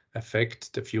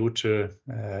affect the future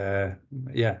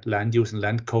land use and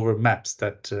land cover maps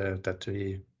that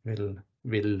we will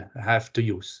have to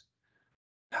use.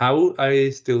 How, I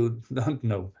still don't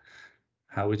know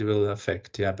how it will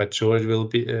affect. Yeah, but sure it will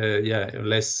be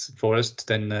less forest,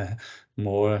 then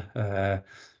more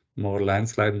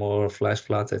landslide, more flash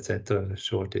floods, etc.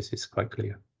 Sure, this is quite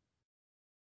clear.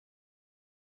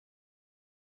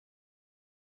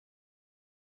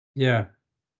 Yeah.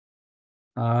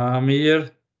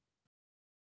 Amir.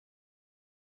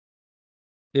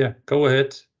 Yeah, go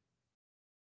ahead.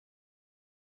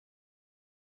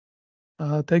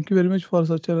 Thank you very much for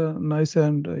such a nice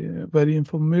and very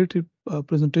informative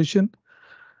presentation.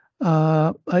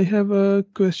 I have a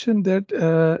question that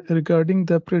regarding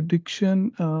the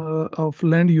prediction of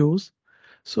land use.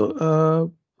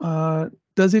 So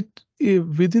does it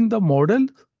within the model?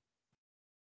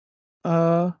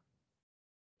 As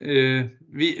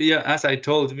I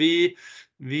told, we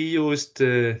used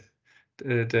the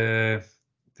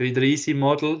Idrisi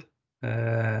model,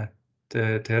 the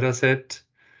TerraSet.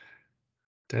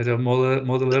 Data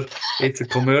modeler. It's a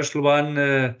commercial one.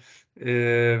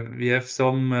 We have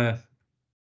some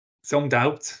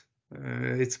doubts.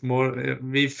 It's more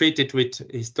we fit it with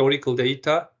historical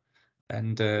data,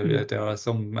 and there are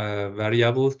some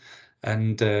variables,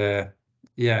 and the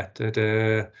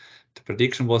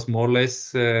prediction was more or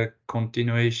less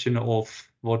continuation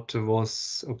of what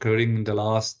was occurring in the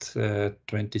last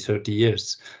 20-30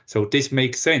 years. So this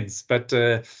makes sense, but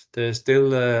there's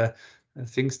still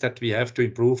things that we have to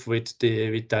improve with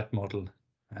that model.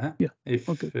 Okay.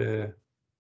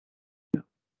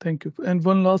 Thank you. And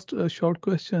one last short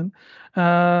question.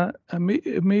 May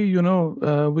we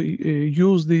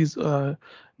use these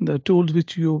the tools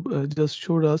which you just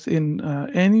showed us in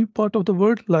any part of the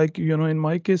world? Like in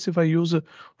my case, if I use it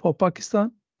for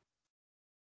Pakistan.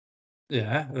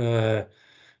 Yeah,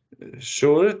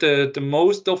 sure. The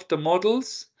most of the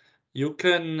models you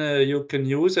can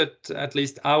use it. At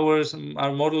least our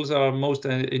models are most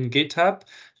in GitHub.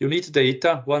 You need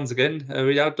data once again.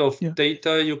 Without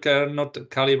data, you cannot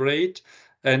calibrate.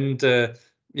 And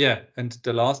and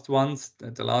the last ones,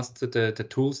 the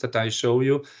tools that I show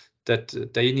you, that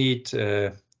they need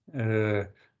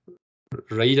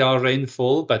radar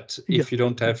rainfall, but if you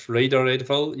don't have radar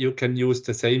rainfall, you can use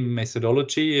the same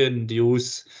methodology and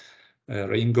use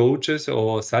rain gauges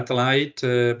or satellite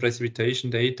precipitation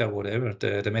data, whatever.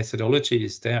 The methodology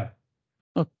is there.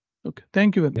 Okay,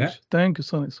 thank you very much. Thank you,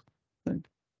 Sonis. Thank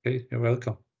you. Okay, you're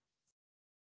welcome.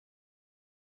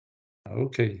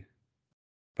 Okay,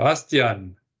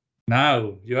 Bastiaan,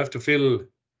 now you have to fill.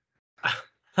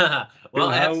 Sorry,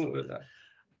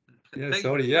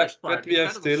 but we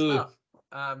have still.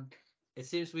 It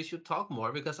seems we should talk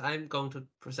more because I'm going to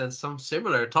present some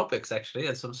similar topics actually,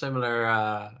 and some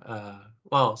similar,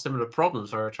 similar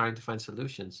problems or trying to find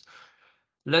solutions.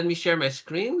 Let me share my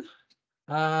screen.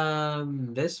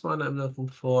 This one I'm looking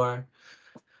for.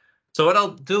 So what I'll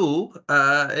do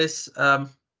is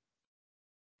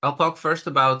I'll talk first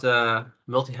about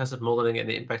multi-hazard modeling and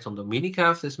the impact on Dominica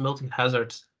of this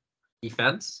multi-hazard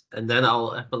events, and then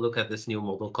I'll have a look at this new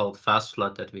model called fast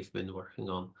flood that we've been working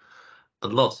on a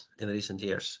lot in recent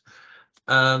years.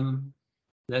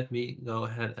 Let me go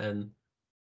ahead and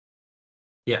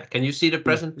can you see the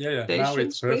presentation? Yeah, now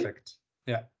it's perfect.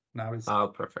 Yeah, now it's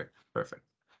perfect.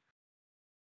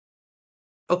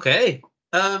 Okay.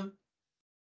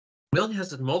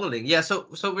 Multi-hazard modeling. Yeah, so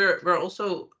we're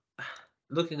also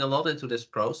looking a lot into this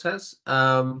process,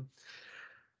 and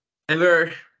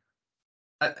we're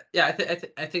I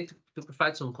think to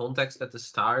provide some context at the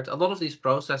start, a lot of these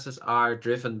processes are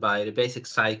driven by the basic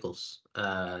cycles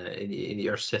in the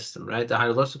Earth system, right? The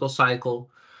hydrological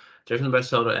cycle, driven by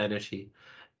solar energy,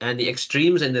 and the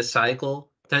extremes in this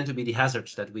cycle tend to be the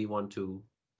hazards that we want to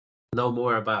know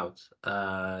more about,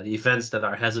 the events that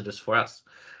are hazardous for us.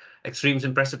 Extremes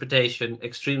in precipitation,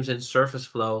 extremes in surface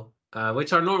flow,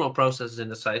 which are normal processes in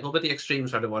the cycle, but the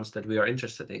extremes are the ones that we are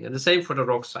interested in. And the same for the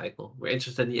rock cycle. We're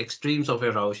interested in the extremes of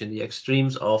erosion, the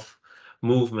extremes of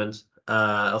movement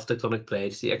of tectonic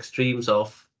plates, the extremes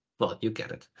of, well, you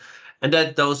get it. And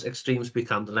that those extremes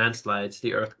become the landslides,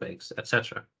 the earthquakes,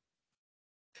 etc.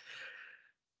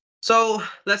 So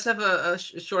let's have a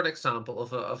short example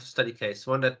of a study case,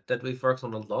 one that we've worked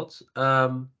on a lot.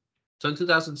 So in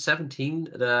 2017,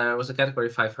 there was a Category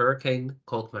 5 hurricane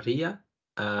called Maria,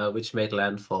 which made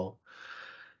landfall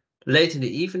late in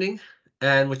the evening.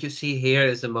 And what you see here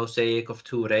is a mosaic of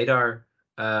 2 radar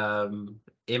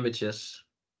images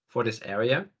for this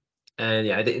area. And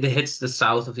yeah, it hits the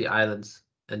south of the island,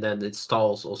 and then it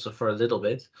stalls also for a little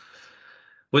bit,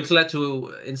 which led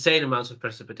to insane amounts of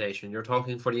precipitation. You're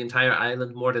talking for the entire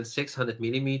island more than 600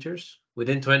 millimeters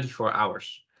within 24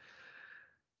 hours.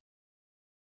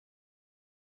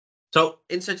 So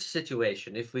in such a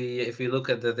situation, if we look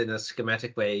at that in a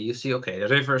schematic way, you see, okay, the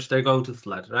rivers, they're going to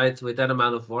flood, right? With that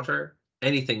amount of water,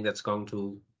 anything that's going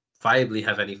to viably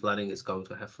have any flooding is going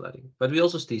to have flooding. But we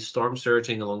also see storm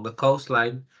surging along the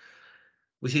coastline.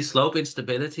 We see slope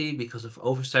instability because of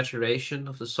oversaturation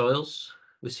of the soils.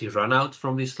 We see runout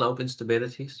from these slope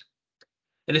instabilities.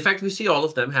 And in fact, we see all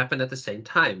of them happen at the same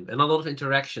time, and a lot of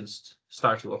interactions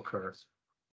start to occur.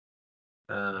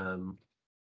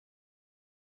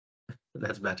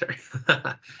 That's better.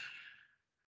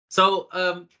 So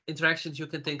interactions, you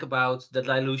can think about the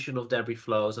dilution of debris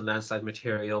flows and landslide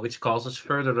material, which causes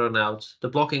further runout, the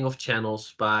blocking of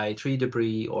channels by tree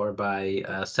debris or by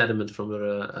sediment from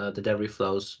the debris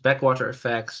flows, backwater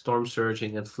effects, storm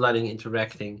surging and flooding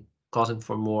interacting, causing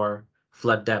for more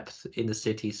flood depth in the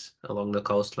cities along the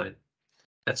coastline,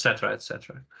 etc.,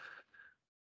 etc.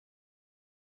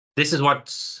 This is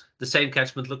what the same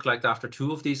catchment looked like after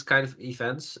 2 of these kind of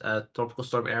events, Tropical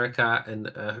Storm Erika and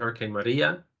Hurricane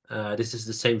Maria. This is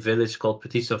the same village called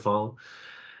Petit Sauvant.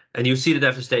 And you see the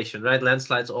devastation, right?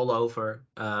 Landslides all over,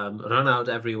 runout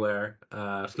everywhere,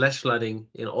 flash flooding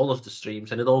in all of the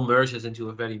streams, and it all merges into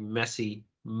a very messy,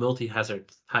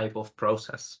 multi-hazard type of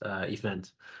process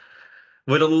event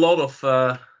with a lot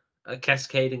of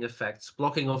cascading effects,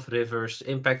 blocking of rivers,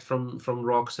 impact from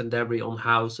rocks and debris on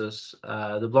houses.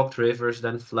 The blocked rivers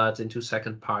then flood into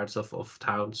second parts of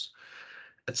towns,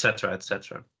 etc.,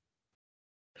 etc.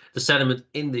 The sediment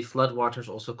in the floodwaters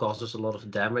also causes a lot of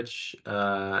damage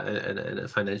and a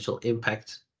financial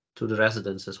impact to the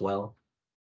residents as well.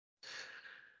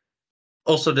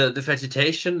 Also, the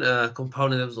vegetation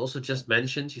component that was also just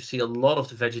mentioned, you see a lot of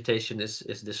the vegetation is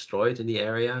destroyed in the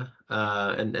area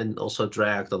and also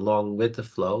dragged along with the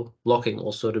flow, blocking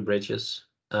also the bridges.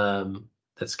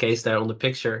 That's case there on the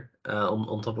picture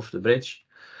on top of the bridge,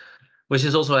 which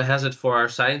is also a hazard for our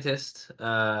scientists.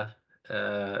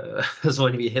 So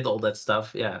when we hit all that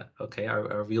stuff, yeah, okay,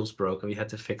 our wheels broke and we had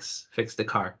to fix the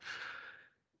car.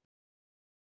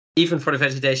 Even for the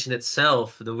vegetation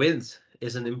itself, the wind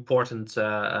is an important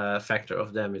factor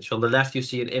of damage. On the left, you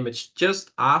see an image just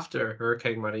after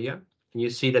Hurricane Maria. And you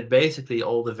see that basically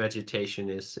all the vegetation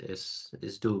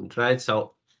is doomed, right?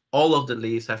 So all of the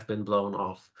leaves have been blown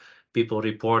off. People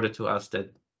reported to us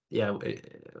that, yeah,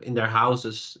 in their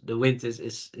houses, the wind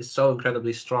is so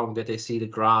incredibly strong that they see the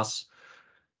grass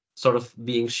sort of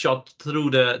being shot through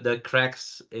the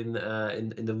cracks in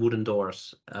the wooden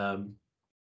doors.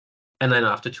 And then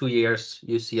after 2 years,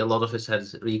 you see a lot of it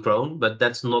has regrown, but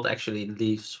that's not actually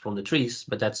leaves from the trees,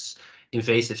 but that's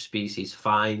invasive species,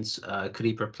 vines,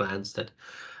 creeper plants that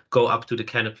go up to the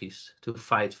canopies to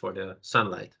fight for the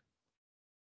sunlight.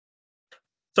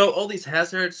 So all these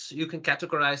hazards, you can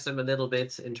categorize them a little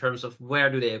bit in terms of where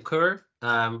do they occur.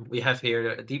 We have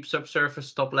here a deep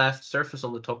subsurface, top left, surface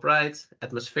on the top right,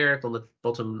 atmospheric on the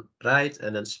bottom right,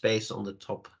 and then space on the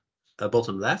top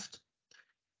bottom left.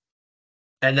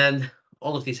 And then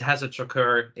all of these hazards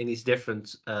occur in these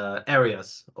different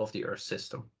areas of the Earth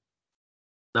system.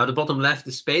 Now, the bottom left,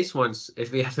 the space ones,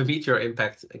 if we have a meteor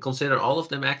impact, consider all of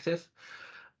them active.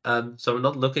 So we're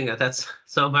not looking at that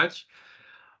so much.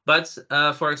 But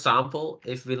for example,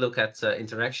 if we look at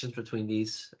interactions between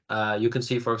these, you can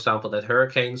see, for example, that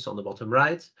hurricanes on the bottom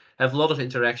right have a lot of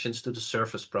interactions to the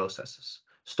surface processes.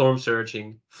 Storm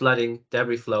surging, flooding,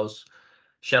 debris flows,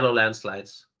 shallow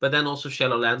landslides. But then also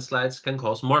shallow landslides can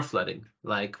cause more flooding,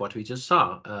 like what we just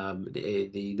saw.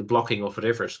 The blocking of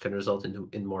rivers can result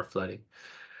in more flooding.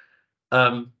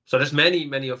 So there's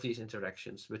many of these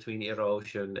interactions between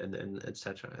erosion and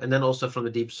etc. And then also from the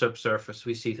deep subsurface,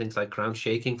 we see things like ground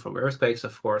shaking from earthquakes,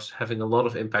 of course, having a lot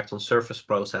of impact on surface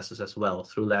processes as well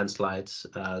through landslides,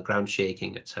 ground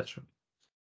shaking, etc.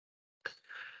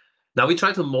 Now we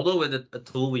try to model with a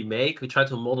tool we make. We try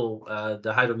to model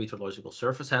the hydrometeorological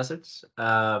surface hazards in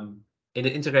an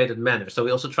integrated manner. So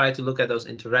we also try to look at those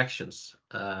interactions,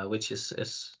 which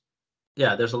is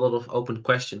yeah, there's a lot of open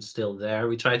questions still there.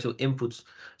 We try to input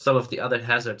some of the other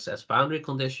hazards as boundary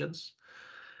conditions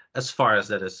as far as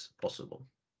that is possible.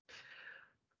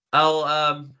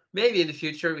 I'll maybe in the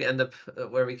future we end up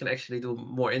where we can actually do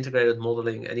more integrated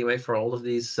modeling anyway for all of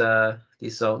these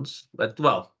zones. But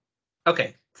well,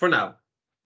 okay, for now.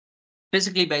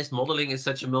 Physically based modeling is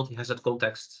such a multi-hazard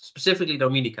context, specifically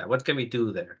Dominica. What can we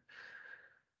do there?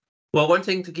 Well, one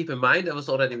thing to keep in mind that was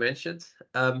already mentioned.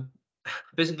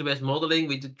 Physically based modeling,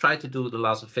 we try to do the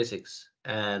laws of physics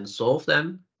and solve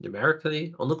them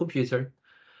numerically on the computer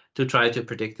to try to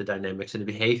predict the dynamics and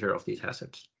the behavior of these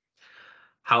hazards.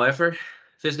 However,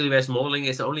 physically based modeling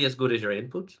is only as good as your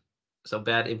input. So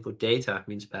bad input data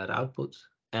means bad output.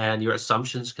 And your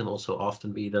assumptions can also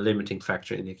often be the limiting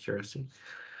factor in accuracy.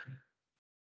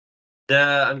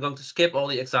 I'm going to skip all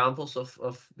the examples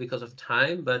because of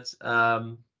time, but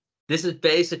this is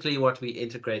basically what we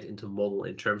integrate into model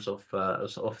in terms of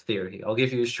theory. I'll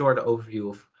give you a short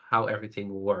overview of how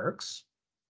everything works.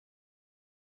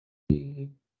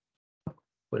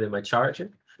 Put in my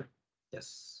charger.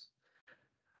 Yes.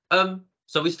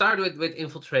 So we start with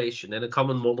infiltration, and a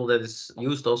common model that is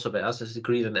used also by us is the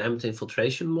green and ambient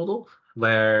infiltration model,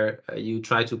 where you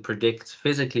try to predict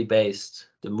physically based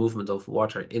the movement of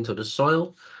water into the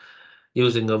soil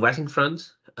using a wetting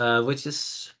front, which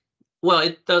is, well,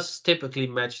 it does typically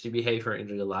match the behavior in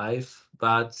real life,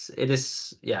 but it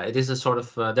is a sort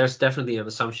of, there's definitely an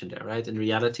assumption there, right? In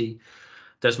reality,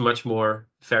 there's much more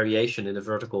variation in the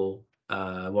vertical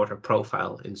water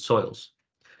profile in soils.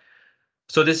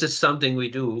 So this is something we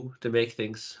do to make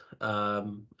things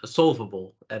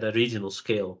solvable at a regional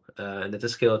scale and at the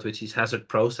scale at which these hazard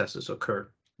processes occur.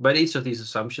 But each of these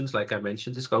assumptions, like I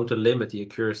mentioned, is going to limit the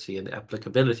accuracy and the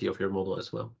applicability of your model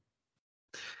as well.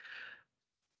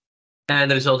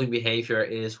 And the resulting behavior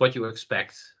is what you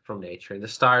expect from nature. In the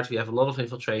start, we have a lot of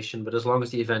infiltration, but as long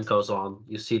as the event goes on,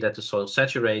 you see that the soil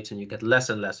saturates and you get less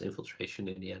and less infiltration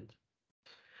in the end.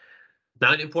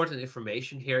 Now, the important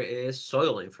information here is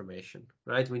soil information,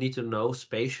 right? We need to know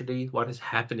spatially what is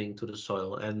happening to the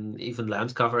soil, and even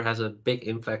land cover has a big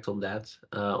impact on that,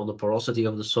 on the porosity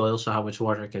of the soil, so how much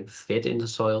water can fit in the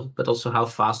soil, but also how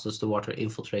fast does the water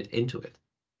infiltrate into it.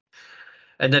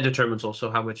 And that determines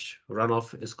also how much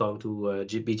runoff is going to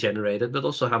be generated, but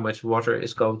also how much water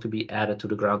is going to be added to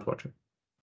the groundwater.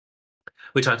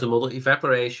 We try to model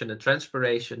evaporation and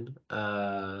transpiration,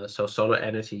 so solar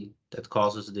energy that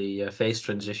causes the phase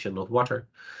transition of water,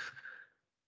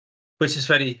 which is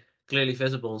very clearly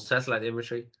visible in satellite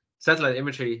imagery. Satellite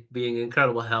imagery being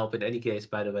incredible help in any case,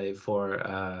 by the way,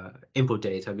 for input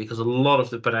data, because a lot of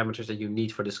the parameters that you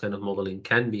need for this kind of modeling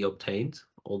can be obtained,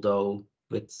 although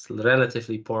with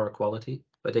relatively poor quality,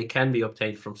 but they can be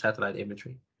obtained from satellite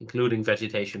imagery, including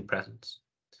vegetation presence.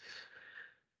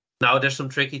 Now, there's some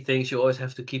tricky things you always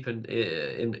have to keep in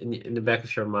the back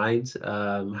of your mind,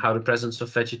 how the presence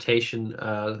of vegetation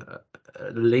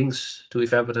links to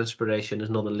evapotranspiration is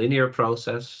not a linear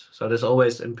process. So there's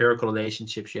always empirical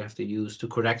relationships you have to use to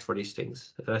correct for these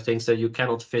things. There are things that you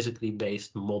cannot physically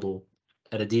based model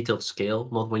at a detailed scale,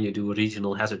 not when you do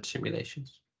regional hazard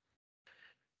simulations.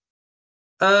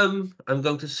 I'm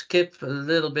going to skip a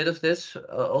little bit of this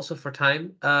also for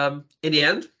time. In the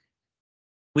end,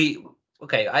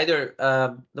 either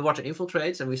the water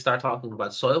infiltrates and we start talking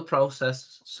about soil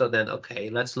process. So then,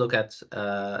 let's look at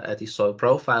these soil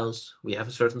profiles. We have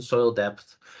a certain soil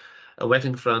depth, a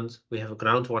wetting front, we have a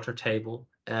groundwater table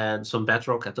and some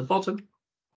bedrock at the bottom.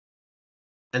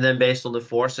 And then based on the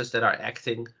forces that are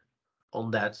acting on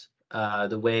that,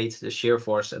 the weight, the shear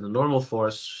force and the normal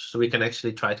force, so we can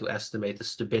actually try to estimate the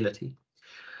stability.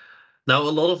 Now,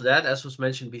 a lot of that, as was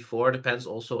mentioned before, depends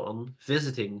also on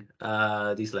visiting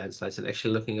these landslides and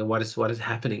actually looking at what is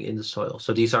happening in the soil.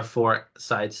 So these are 4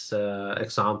 sites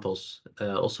examples,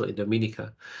 also in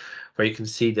Dominica, where you can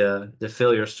see the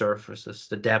failure surfaces,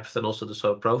 the depth, and also the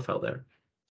soil profile there.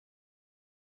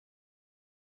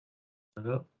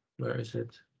 Oh, where is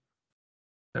it?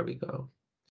 There we go.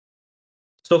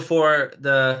 So for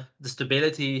the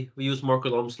stability, we use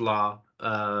Moore-Coulomb's law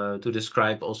to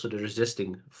describe also the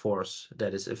resisting force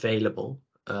that is available.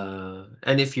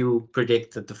 And if you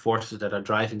predict that the forces that are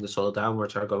driving the soil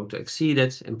downwards are going to exceed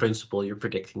it, in principle, you're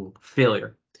predicting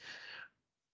failure.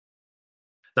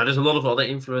 Now, there's a lot of other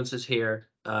influences here,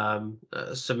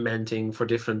 cementing for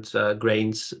different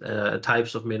grains,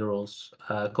 types of minerals,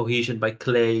 cohesion by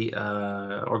clay,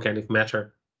 organic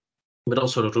matter, but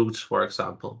also the roots, for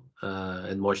example,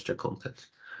 and moisture content.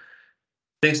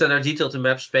 Things that are detailed to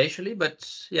map spatially, but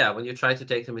yeah, when you try to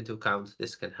take them into account,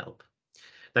 this can help.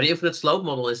 Now, the infinite slope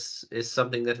model is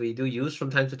something that we do use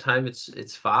from time to time.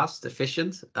 It's fast,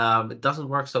 efficient. It doesn't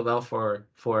work so well for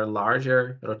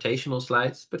larger rotational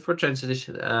slides, but for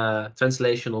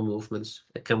translational movements,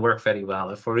 it can work very well.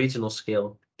 And for regional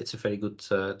scale, it's a very good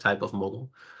type of model.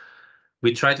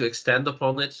 We try to extend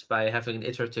upon it by having an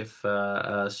iterative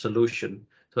solution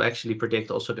to actually predict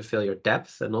also the failure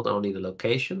depth and not only the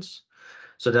locations.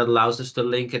 So that allows us to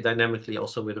link it dynamically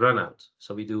also with runout.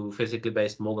 So we do physically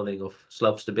based modeling of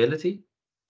slope stability,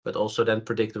 but also then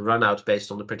predict the runout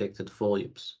based on the predicted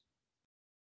volumes.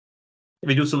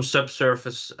 We do some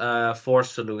subsurface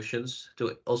force solutions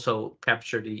to also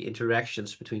capture the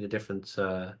interactions between the different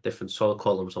soil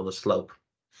columns on the slope.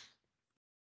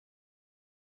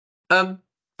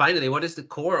 Finally, what is the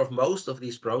core of most of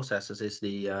these processes is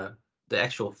the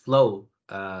actual flow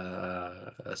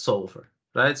solver,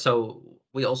 right? So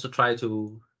we also try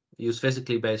to use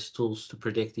physically based tools to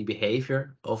predict the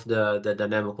behavior of the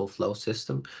dynamical flow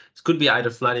system. It could be either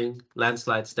flooding,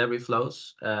 landslides, debris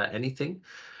flows, anything.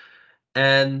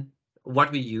 And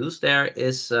what we use there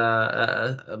is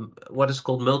what is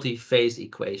called multi-phase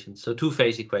equations, so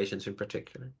 2-phase equations in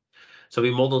particular. So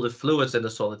we model the fluids and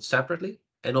the solids separately,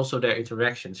 and also their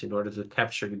interactions in order to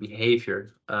capture the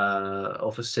behavior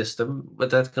of a system, but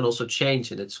that can also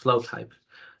change in its flow type.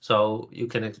 So you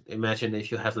can imagine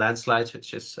if you have landslides,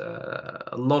 which is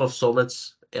a lot of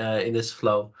solids in this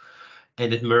flow,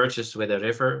 and it merges with a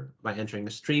river by entering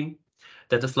a stream,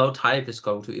 that the flow type is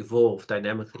going to evolve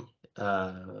dynamically.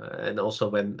 And also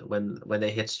when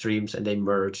they hit streams and they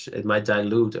merge, it might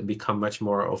dilute and become much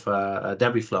more of a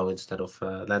debris flow instead of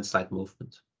landslide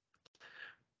movement.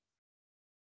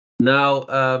 Now,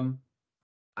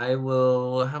 I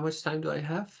will. How much time do I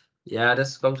have? Yeah,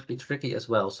 that's going to be tricky as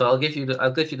well. So I'll give you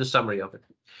the summary of it.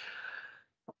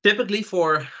 Typically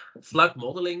for flood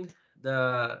modeling,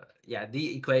 the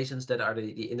equations that are the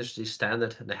industry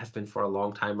standard and they have been for a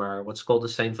long time are what's called the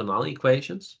Saint-Van Al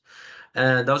equations.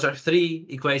 And those are 3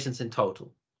 equations in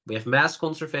total. We have mass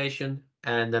conservation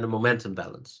and then a momentum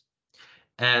balance.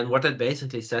 And what that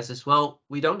basically says is, well,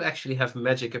 we don't actually have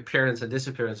magic appearance and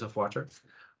disappearance of water.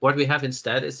 What we have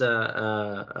instead is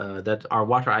that our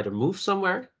water either moves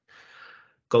somewhere,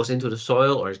 goes into the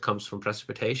soil, or it comes from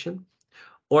precipitation,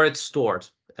 or it's stored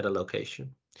at a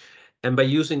location. And by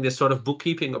using this sort of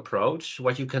bookkeeping approach,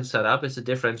 what you can set up is a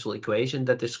differential equation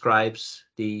that describes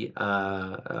the,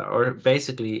 or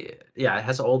basically, yeah, it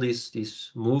has all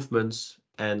these movements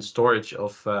and storage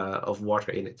of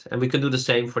water in it. And we can do the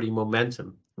same for the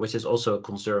momentum, which is also a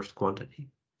conserved quantity.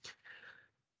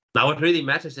 Now, what really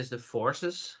matters is the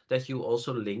forces that you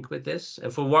also link with this.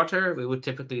 And for water, we would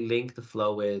typically link the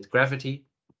flow with gravity,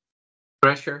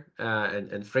 pressure,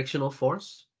 and frictional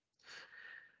force.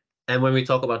 And when we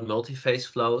talk about multi-phase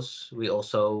flows, we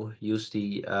also use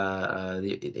the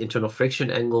internal friction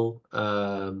angle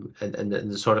and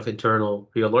the sort of internal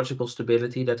rheological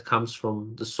stability that comes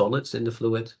from the solids in the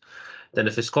fluid. Then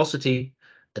the viscosity,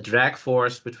 a drag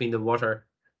force between the water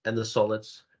and the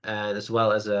solids, and as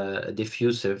well as a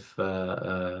diffusive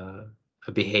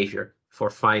behavior for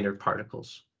finer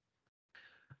particles.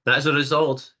 Now, as a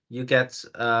result, you get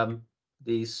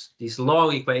these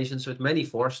long equations with many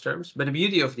force terms. But the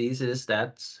beauty of these is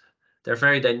that they're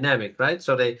very dynamic, right?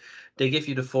 So they give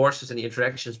you the forces and the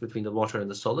interactions between the water and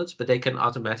the solids, but they can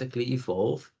automatically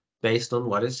evolve based on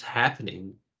what is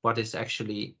happening, what is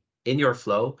actually in your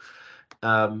flow,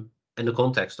 and the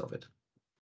context of it.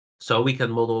 So we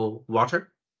can model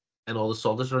water, and all the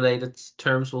solids related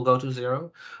terms will go to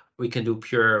 0. We can do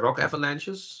pure rock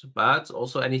avalanches, but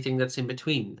also anything that's in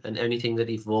between and anything that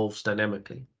evolves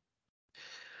dynamically.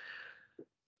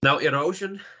 Now,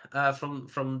 erosion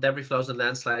from debris flows and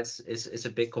landslides is a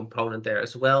big component there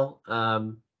as well.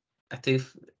 I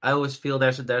always feel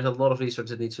there's a lot of research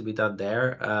that needs to be done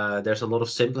there. There's a lot of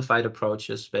simplified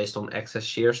approaches based on excess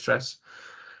shear stress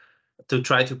to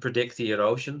try to predict the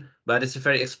erosion, but it's a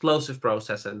very explosive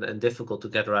process and difficult to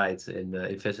get right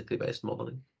in physically based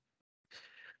modeling.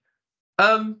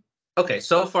 Okay,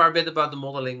 so far a bit about the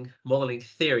modeling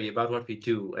theory, about what we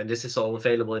do, and this is all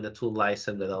available in a tool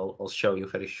license that I'll show you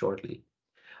very shortly.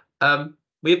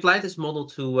 We applied this model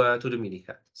to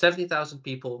Dominica. 70,000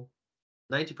 people,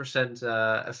 90%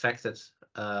 affected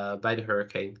by the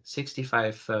hurricane,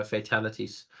 65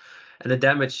 fatalities, and a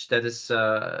damage that is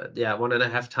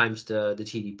 1.5 times the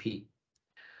GDP.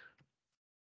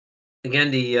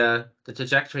 Again, the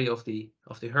trajectory of the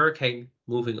hurricane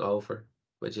moving over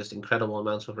with just incredible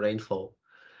amounts of rainfall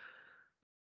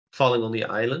falling on the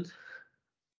island.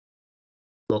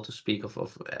 Not to speak of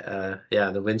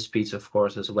the wind speeds, of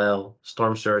course, as well.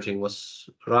 Storm surging was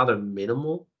rather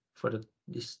minimal for the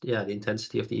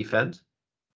intensity of the event.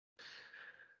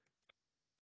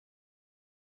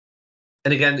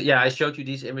 And again, I showed you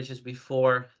these images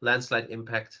before, landslide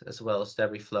impact as well as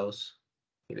debris flows.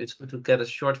 It's good to get a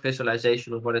short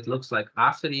visualization of what it looks like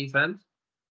after the event.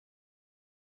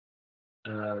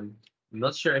 I'm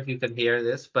not sure if you can hear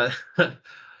this, but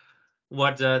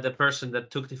what the person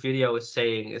that took the video is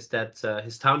saying is that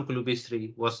his town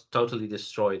Kulubistri was totally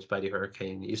destroyed by the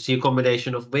hurricane. You see a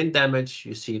combination of wind damage,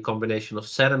 you see a combination of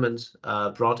sediment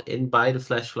brought in by the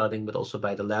flash flooding, but also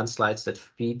by the landslides that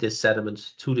feed this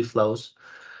sediment to the flows.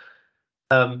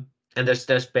 And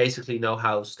there's basically no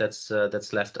house that's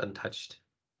left untouched.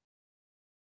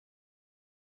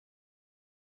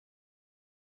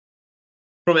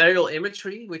 From aerial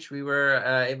imagery, which we were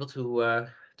able to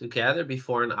gather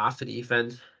before and after the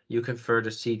event, you can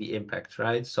further see the impact,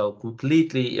 right? So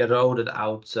completely eroded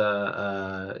out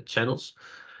channels.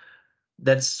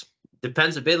 That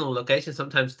depends a bit on location.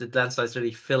 Sometimes the landslides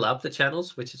really fill up the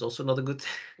channels, which is also not a good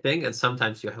thing. And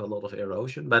sometimes you have a lot of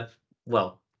erosion, but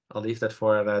well, I'll leave that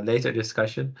for a later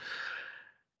discussion.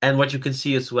 And what you can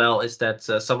see as well is that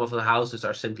some of the houses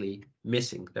are simply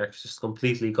missing. They're just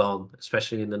completely gone,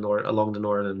 especially in the along the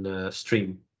northern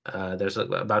stream. There's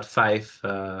about 5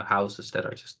 houses that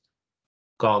are just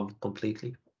gone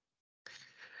completely.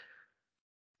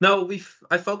 Now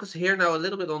I focus here now a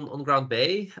little bit on Grand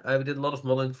Bay. We did a lot of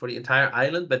modeling for the entire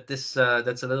island, but this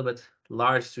that's a little bit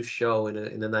large to show in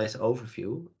a nice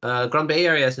overview. Grand Bay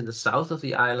area is in the south of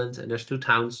the island, and there's 2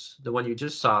 towns. The one you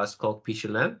just saw is called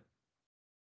Pichelin.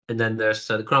 And then there's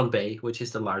the Grand Bay, which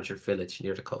is the larger village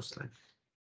near the coastline.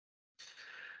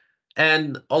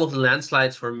 And all of the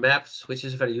landslides were mapped, which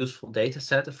is a very useful data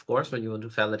set, of course, when you want to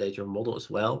validate your model as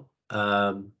well.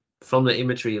 From the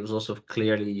imagery, it was also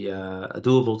clearly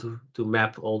doable to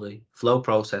map all the flow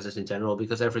processes in general,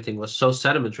 because everything was so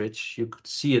sediment rich, you could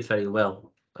see it very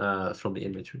well from the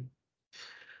imagery.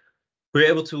 We were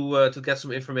able to get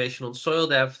some information on soil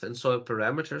depth and soil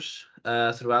parameters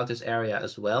throughout this area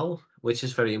as well, which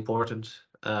is very important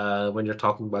when you're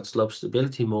talking about slope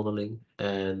stability modeling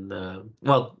and,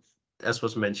 well, as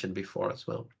was mentioned before as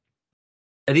well.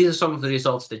 And these are some of the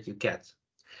results that you get.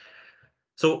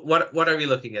 So what are we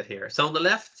looking at here? So on the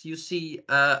left, you see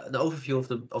an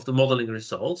overview of the modeling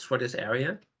results for this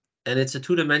area, and it's a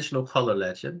 2-dimensional color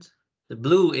legend. The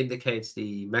blue indicates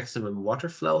the maximum water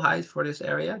flow height for this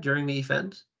area during the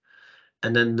event.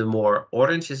 And then the more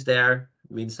orange is there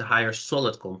means the higher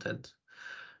solid content.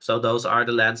 So those are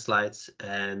the landslides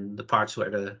and the parts where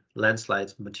the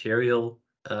landslide material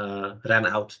ran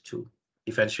out to,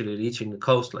 eventually reaching the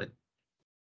coastline.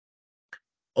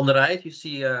 On the right, you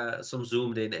see some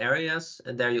zoomed in areas,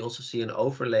 and there you also see an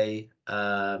overlay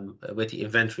with the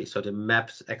inventory, so the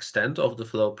mapped extent of the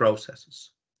flow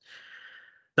processes.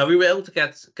 Now, we were able to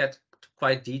get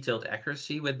quite detailed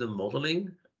accuracy with the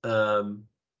modeling.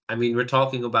 I mean, we're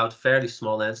talking about fairly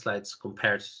small landslides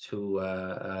compared to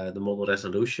the model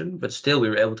resolution, but still we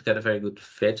were able to get a very good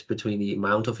fit between the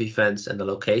amount of events and the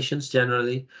locations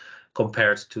generally.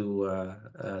 compared to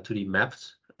the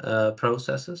mapped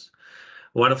processes.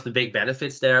 One of the big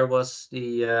benefits there was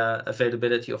the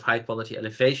availability of high quality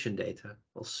elevation data.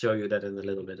 I'll show you that in a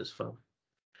little bit as well.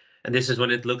 And this is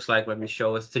what it looks like when we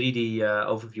show a 3D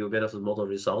overview, a bit of the model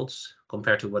results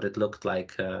compared to what it looked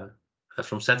like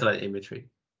from satellite imagery.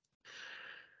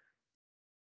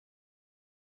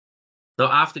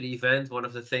 Now, after the event, one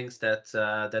of the things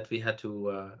that we had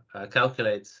to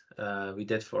calculate, we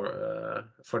did for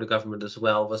the government as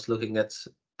well, was looking at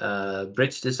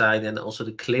bridge design and also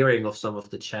the clearing of some of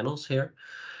the channels here.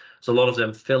 So a lot of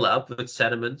them fill up with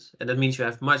sediment, and that means you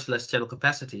have much less channel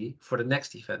capacity for the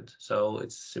next event. So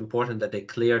it's important that they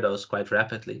clear those quite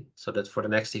rapidly, so that for the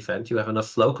next event you have enough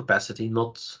flow capacity,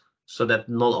 so that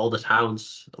not all the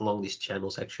towns along these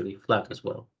channels actually flood as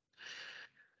well.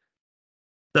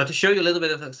 Now, to show you a little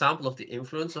bit of an example of the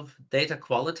influence of data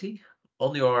quality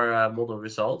on your model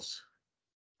results,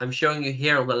 I'm showing you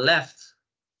here on the left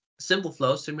simple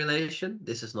flow simulation.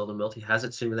 This is not a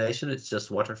multi-hazard simulation, it's just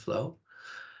water flow.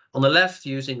 On the left,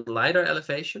 using LiDAR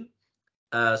elevation.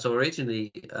 So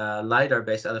originally,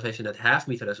 LiDAR-based elevation at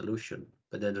half-meter resolution,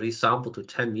 but then resampled to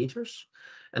 10 meters.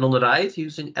 And on the right,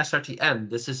 using SRTM.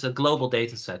 This is a global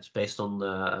data set based on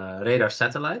radar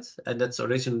satellites, and that's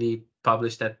originally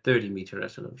published at 30-meter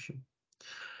resolution.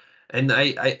 And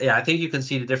I think you can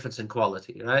see the difference in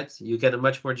quality, right? You get a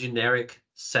much more generic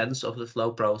sense of the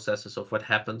flow processes of what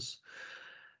happens.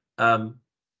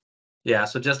 Yeah,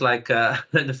 so just like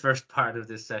in the first part of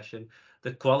this session,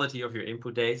 the quality of your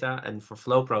input data, and for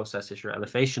flow processes, your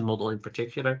elevation model in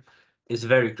particular, is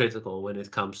very critical when it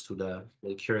comes to the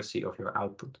accuracy of your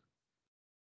output.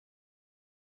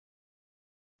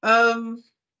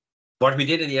 What we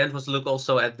did in the end was look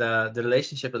also at the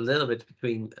relationship a little bit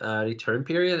between return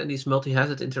period and these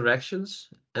multi-hazard interactions.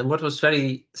 And what was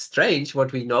very strange,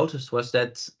 what we noticed was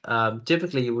that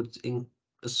typically you would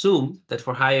assume that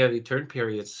for higher return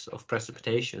periods of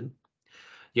precipitation,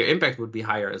 your impact would be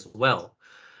higher as well.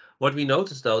 What we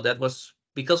noticed, though, that was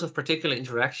because of particular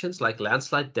interactions like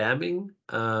landslide damming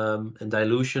and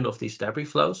dilution of these debris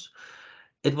flows,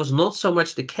 it was not so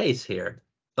much the case here.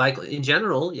 Like in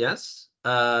general, yes,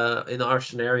 in our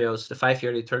scenarios, the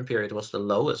 5-year return period was the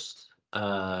lowest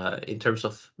in terms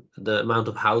of the amount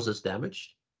of houses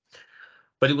damaged.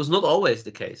 But it was not always the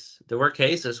case. There were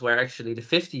cases where actually the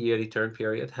 50-year return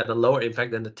period had a lower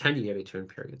impact than the 10-year return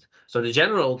period. So in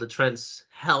general, the trends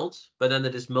held, but under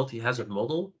this multi-hazard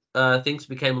model, things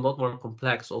became a lot more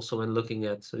complex also when looking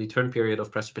at the return period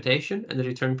of precipitation and the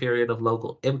return period of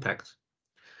local impact.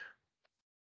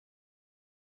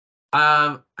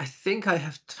 I think I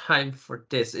have time for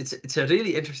this. It's a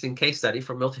really interesting case study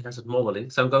for multi-hazard modeling.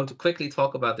 So I'm going to quickly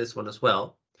talk about this one as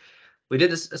well. We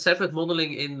did a separate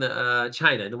modeling in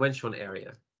China, in the Wenchuan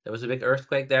area. There was a big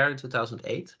earthquake there in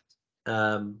 2008,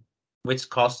 which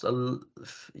caused a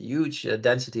huge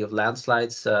density of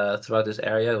landslides throughout this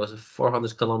area. It was a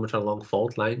 400-kilometer long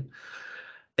fault line.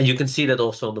 And you can see that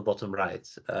also on the bottom right.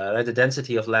 The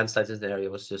density of landslides in the area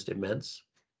was just immense.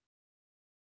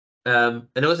 And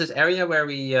there was this area where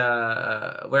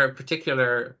where a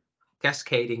particular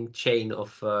cascading chain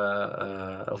of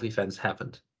events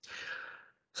happened.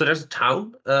 So there's a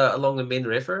town along the Min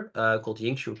River called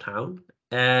Yingshu Town,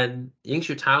 and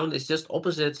Yingshu Town is just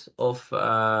opposite of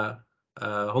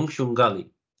Hongshun Gully.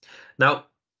 Now,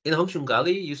 in Hongshun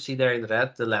Gully, you see there in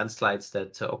red the landslides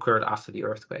that occurred after the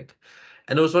earthquake.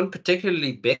 And there was one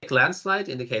particularly big landslide,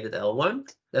 indicated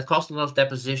L1, that caused a lot of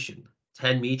deposition,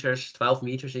 10 meters, 12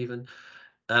 meters even,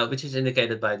 which is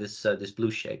indicated by this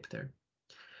blue shape there.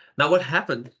 Now, what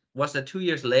happened was that 2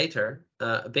 years later,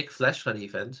 a big flash flood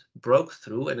event broke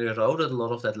through and eroded a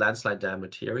lot of that landslide dam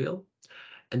material.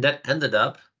 And that ended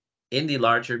up in the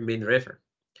larger Min River,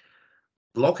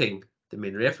 blocking the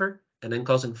Min River and then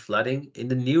causing flooding in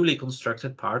the newly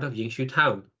constructed part of Yingshu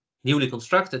Town, newly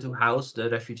constructed to house the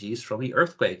refugees from the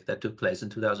earthquake that took place in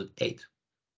 2008.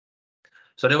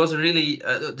 So there was a really,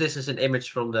 this is an image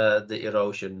from the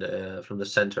erosion from the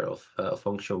center of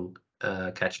Hongshun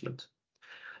catchment.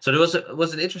 So there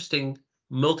was an interesting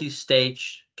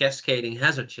multi-stage cascading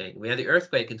hazard chain. We had the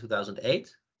earthquake in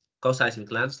 2008,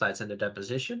 co-seismic landslides and their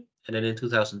deposition. And then in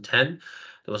 2010,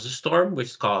 there was a storm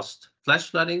which caused flash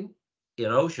flooding,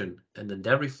 erosion, and then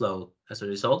debris flow as a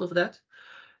result of that.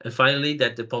 And finally,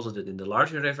 that deposited in the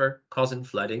larger river, causing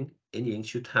flooding in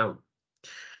Yingshu Town.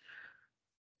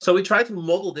 So we tried to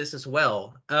model this as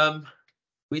well.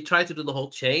 We try to do the whole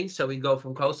chain. So we go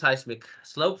from co-seismic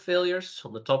slope failures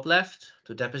on the top left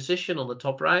to deposition on the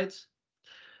top right,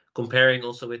 comparing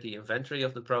also with the inventory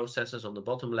of the processes on the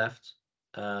bottom left,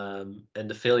 and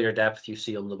the failure depth you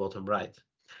see on the bottom right.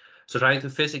 So trying to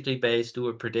physically do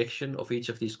a prediction of each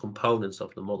of these components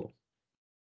of the model.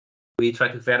 We try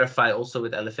to verify also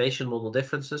with elevation model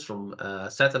differences from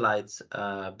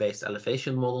satellite-based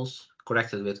elevation models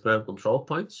corrected with ground control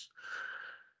points.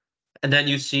 And then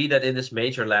you see that in this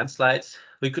major landslides,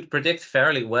 we could predict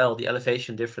fairly well the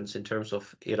elevation difference in terms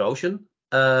of erosion,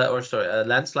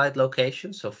 landslide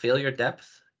location, so failure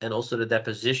depth, and also the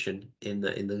deposition in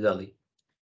the gully.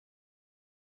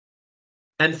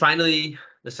 And finally,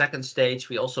 the second stage,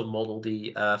 we also model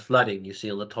the flooding you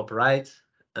see on the top right,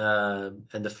 and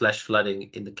the flash flooding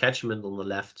in the catchment on the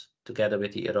left, together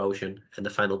with the erosion and the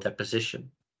final deposition.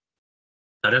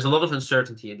 Now, there's a lot of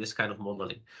uncertainty in this kind of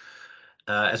modeling.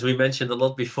 As we mentioned a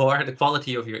lot before, the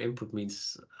quality of your input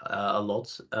means a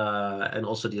lot, and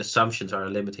also the assumptions are a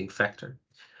limiting factor.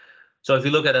 So if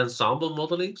you look at ensemble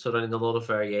modeling, so running a lot of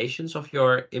variations of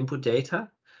your input data,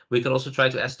 we can also try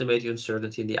to estimate the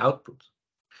uncertainty in the output.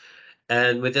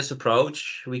 And with this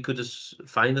approach, we could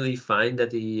finally find that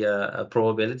the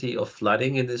probability of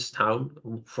flooding in this town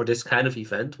for this kind of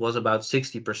event was about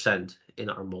 60% in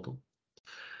our model.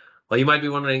 Well, you might be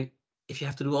wondering, if you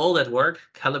have to do all that work,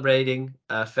 calibrating,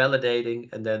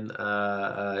 validating, and then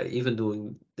even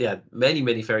doing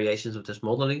many variations of this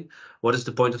modeling, what is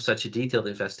the point of such a detailed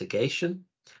investigation?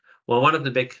 Well, one of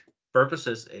the big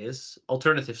purposes is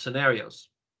alternative scenarios.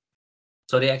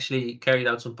 So they actually carried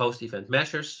out some post-event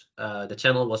measures. The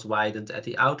channel was widened at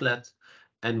the outlet,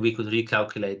 and we could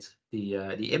recalculate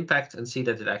the impact and see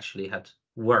that it actually had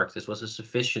worked. This was a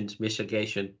sufficient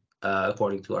mitigation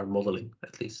according to our modeling,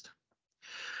 at least.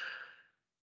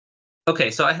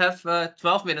 Okay, so I have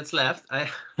 12 minutes left.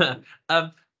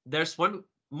 There's one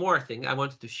more thing I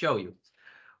wanted to show you.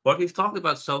 What we've talked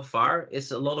about so far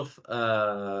is a lot of,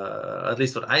 at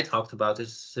least what I talked about,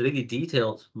 is really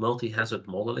detailed multi-hazard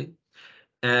modeling.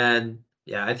 And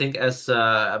yeah, I think as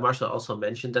Marcel also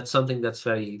mentioned, that's something that's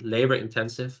very labor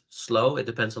intensive, slow. It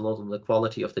depends a lot on the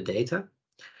quality of the data,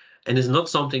 and is not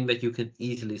something that you can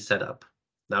easily set up.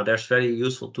 Now, there's very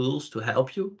useful tools to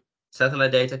help you.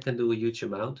 Satellite data can do a huge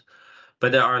amount,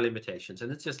 but there are limitations,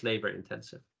 and it's just labor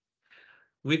intensive.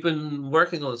 We've been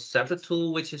working on a separate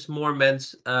tool, which is more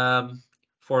meant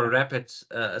for rapid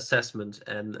assessment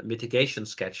and mitigation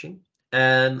sketching.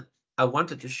 And I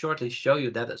wanted to shortly show you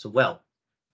that as well.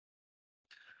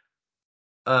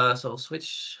 So I'll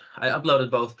switch. I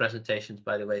uploaded both presentations,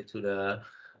 by the way, to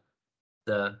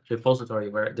the repository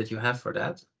that you have for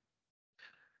that.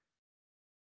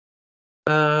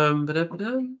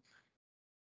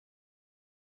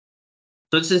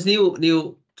 So it's this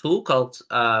new tool called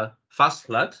Fast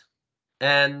Flood,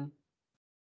 and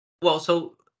well,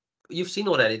 so you've seen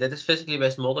already that this physically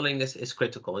based modeling is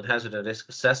critical. It has a risk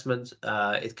assessment.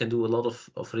 It can do a lot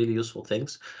of really useful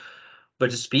things. But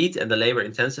the speed and the labor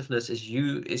intensiveness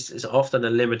is often a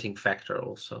limiting factor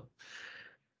also.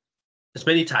 There's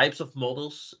many types of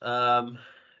models.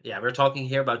 We're talking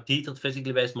here about detailed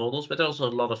physically based models, but there's also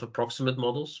a lot of approximate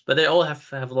models, but they all have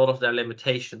a lot of their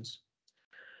limitations.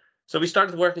 So we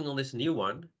started working on this new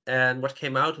one, and what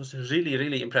came out was a really,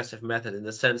 really impressive method in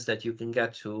the sense that you can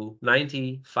get to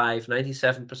 95,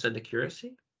 97%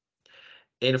 accuracy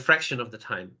in a fraction of the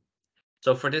time.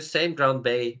 So for this same Ground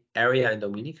Bay area in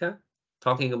Dominica,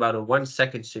 talking about a 1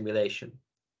 second simulation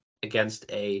against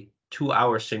a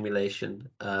 2-hour simulation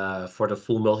for the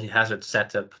full multi-hazard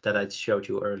setup that I showed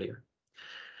you earlier.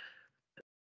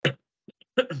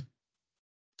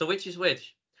 So which is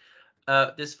which?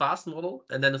 This fast model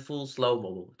and then the full slow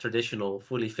model, traditional,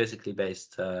 fully physically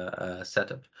based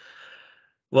setup.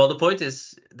 Well, the point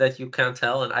is that you can't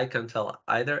tell, and I can't tell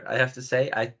either. I have to say,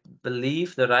 I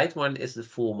believe the right one is the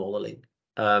full modeling.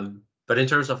 But in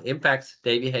terms of impact,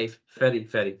 they behave very,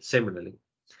 very similarly.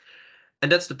 And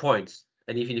that's the point.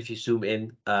 And even if you zoom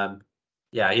in,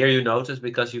 here you notice,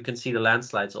 because you can see the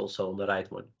landslides also on the right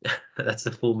one. That's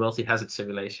the full multi-hazard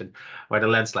simulation, where the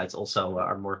landslides also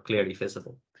are more clearly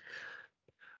visible.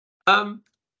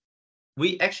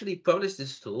 We actually published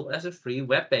this tool as a free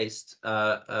web-based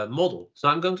model. So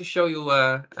I'm going to show you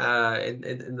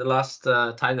in the last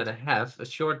time that I have a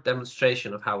short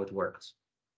demonstration of how it works.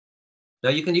 Now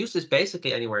you can use this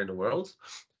basically anywhere in the world.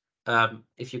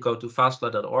 If you go to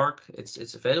fastflood.org,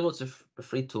 it's available. It's a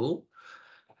free tool,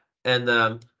 and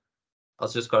I'll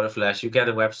just go to Flash. You get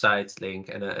a website link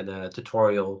and a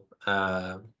tutorial.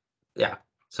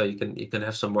 So you can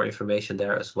have some more information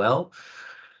there as well.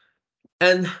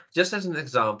 And just as an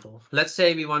example, let's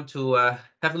say we want to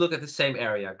have a look at the same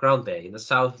area, Ground Bay, in the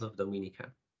south of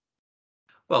Dominica.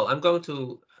 Well, I'm going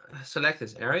to select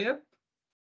this area.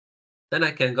 Then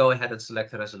I can go ahead and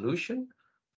select the resolution.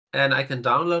 And I can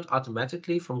download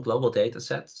automatically from global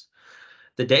datasets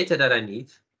the data that I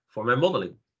need for my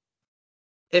modeling.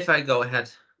 If I go ahead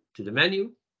to the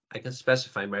menu, I can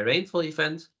specify my rainfall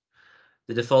event.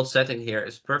 The default setting here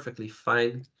is perfectly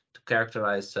fine to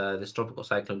characterize this tropical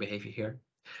cyclone behavior here.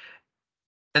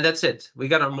 And that's it. We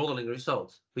got our modeling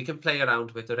result. We can play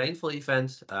around with the rainfall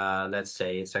event. Let's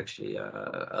say it's actually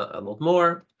a lot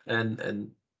more, and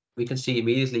we can see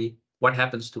immediately what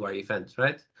happens to our event,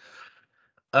 right?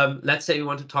 Let's say we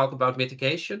want to talk about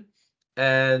mitigation,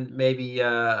 and maybe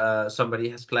somebody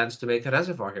has plans to make a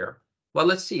reservoir here. Well,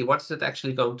 let's see, what's it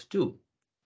actually going to do?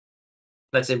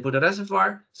 Let's input a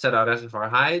reservoir, set our reservoir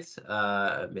height.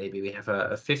 Maybe we have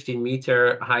a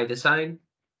 15-meter high design.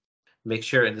 Make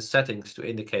sure in the settings to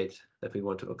indicate that we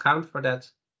want to account for that.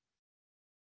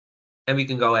 And we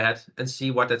can go ahead and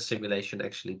see what that simulation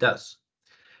actually does.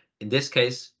 In this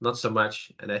case, not so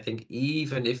much. And I think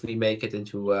even if we make it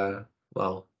into,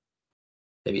 well,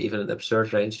 maybe even an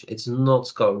absurd range, it's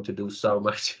not going to do so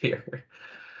much here.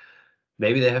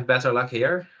 Maybe they have better luck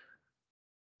here.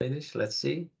 Finish, let's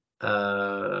see.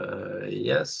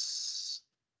 Yes.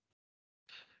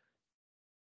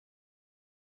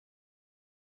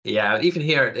 Yeah, even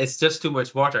here, it's just too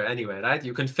much water anyway, right?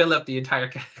 You can fill up the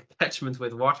entire catchment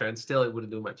with water and still it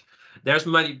wouldn't do much. There's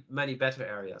many better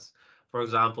areas. For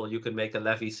example, you can make a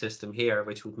levee system here,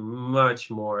 which would much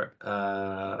more,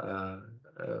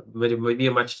 maybe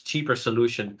a much cheaper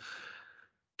solution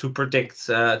to protect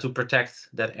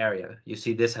that area. You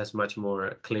see, this has much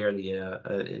more clearly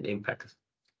an impact.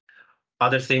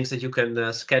 Other things that you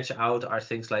can sketch out are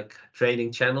things like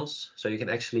draining channels. So you can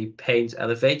actually paint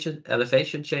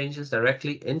elevation changes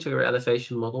directly into your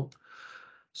elevation model.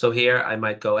 So here I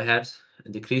might go ahead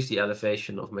and decrease the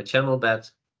elevation of my channel bed.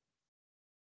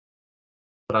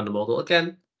 Run the model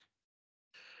again.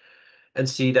 And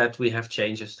see that we have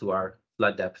changes to our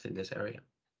flood depth in this area.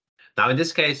 Now, in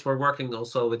this case, we're working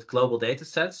also with global data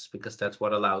sets because that's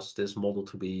what allows this model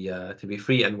to be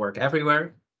free and work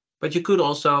everywhere. But you could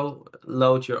also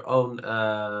load your own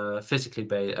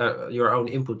your own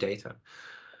input data.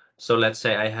 So let's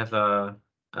say I have a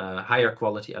higher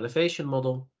quality elevation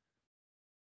model.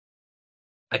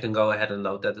 I can go ahead and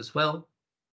load that as well.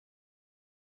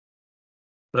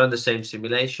 Run the same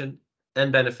simulation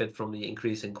and benefit from the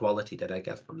increasing quality that I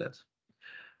get from that.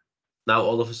 Now,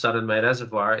 all of a sudden, my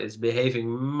reservoir is behaving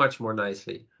much more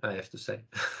nicely, I have to say.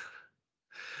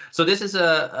 So this is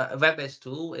a web-based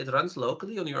tool. It runs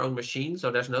locally on your own machine,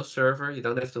 so there's no server. You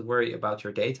don't have to worry about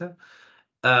your data.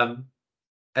 And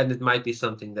it might be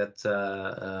something that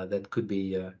that could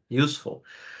be useful.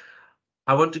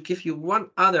 I want to give you one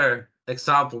other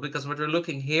example, because what we're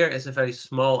looking here is a very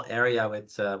small area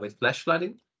with flash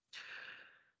flooding.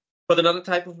 But another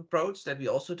type of approach that we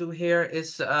also do here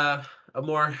is a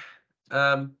more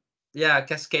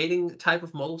cascading type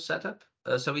of model setup.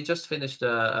 So we just finished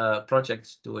a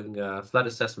project doing flood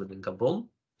assessment in Gabon.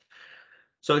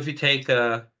 So if you take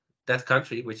that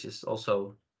country, which is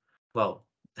also, well,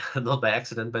 not by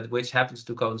accident, but which happens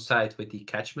to coincide with the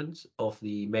catchment of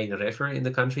the main river in the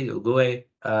country, the Uguay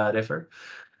River,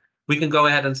 we can go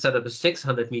ahead and set up a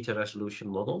 600-meter resolution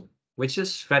model, which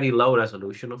is very low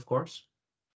resolution, of course,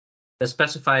 and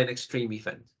specify an extreme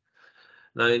event.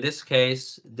 Now, in this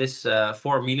case, this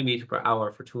 4 millimeter per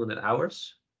hour for 200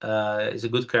 hours is a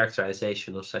good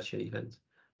characterization of such an event.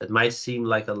 It might seem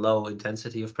like a low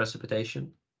intensity of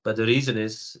precipitation, but the reason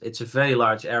is it's a very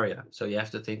large area. So you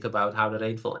have to think about how the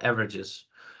rainfall averages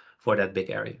for that big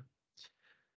area.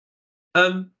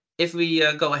 If we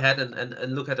go ahead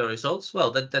and look at our results,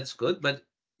 well, that's good, but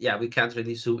yeah, we can't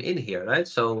really zoom in here, right?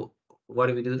 So what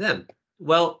do we do then?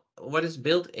 Well, what is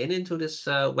built into this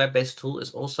web-based tool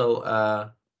is also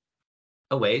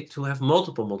a way to have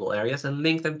multiple model areas and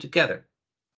link them together.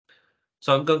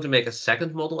 So I'm going to make a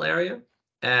second model area,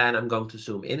 and I'm going to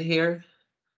zoom in here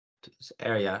to this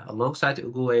area alongside the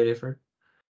Uguay River,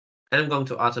 and I'm going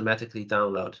to automatically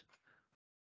download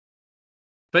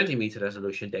 20-meter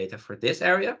resolution data for this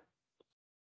area.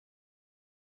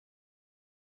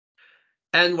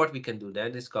 And what we can do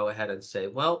then is go ahead and say,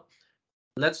 well,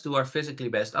 let's do our physically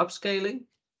based upscaling,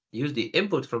 use the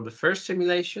input from the first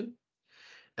simulation,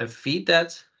 and feed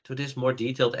that to this more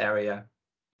detailed area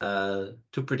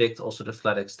to predict also the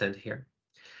flood extent here.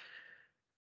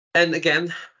 And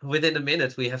again, within a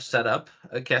minute, we have set up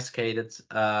a cascaded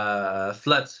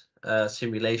flood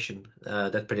simulation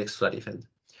that predicts flood event.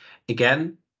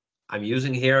 Again, I'm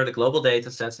using here the global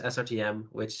data sets, SRTM,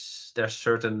 which there's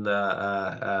certain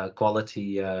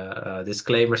quality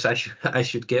disclaimers I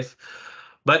should give.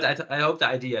 But I hope the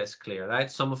idea is clear,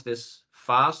 right? Some of this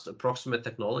fast, approximate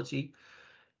technology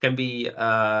can be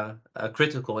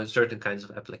critical in certain kinds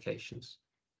of applications.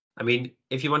 I mean,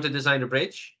 if you want to design a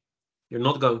bridge, You're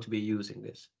not going to be using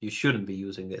this. You shouldn't be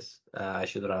using this, I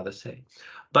should rather say.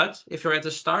 But if you're at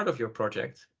the start of your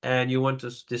project and you want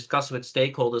to discuss with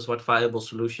stakeholders what viable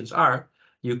solutions are,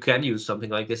 you can use something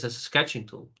like this as a sketching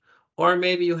tool. Or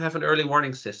maybe you have an early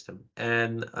warning system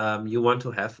and you want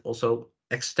to have also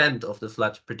extent of the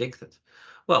flood predicted.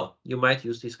 Well, you might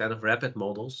use these kind of rapid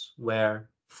models where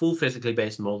full physically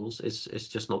based models is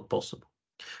just not possible.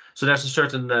 So there's a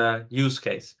certain use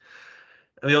case.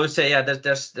 And we always say, yeah,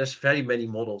 there's very many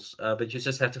models, but you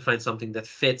just have to find something that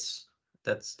fits,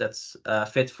 that's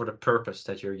fit for the purpose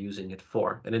that you're using it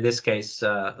for. And in this case,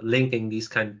 linking these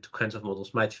kinds of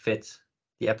models might fit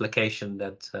the application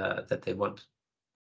that they want.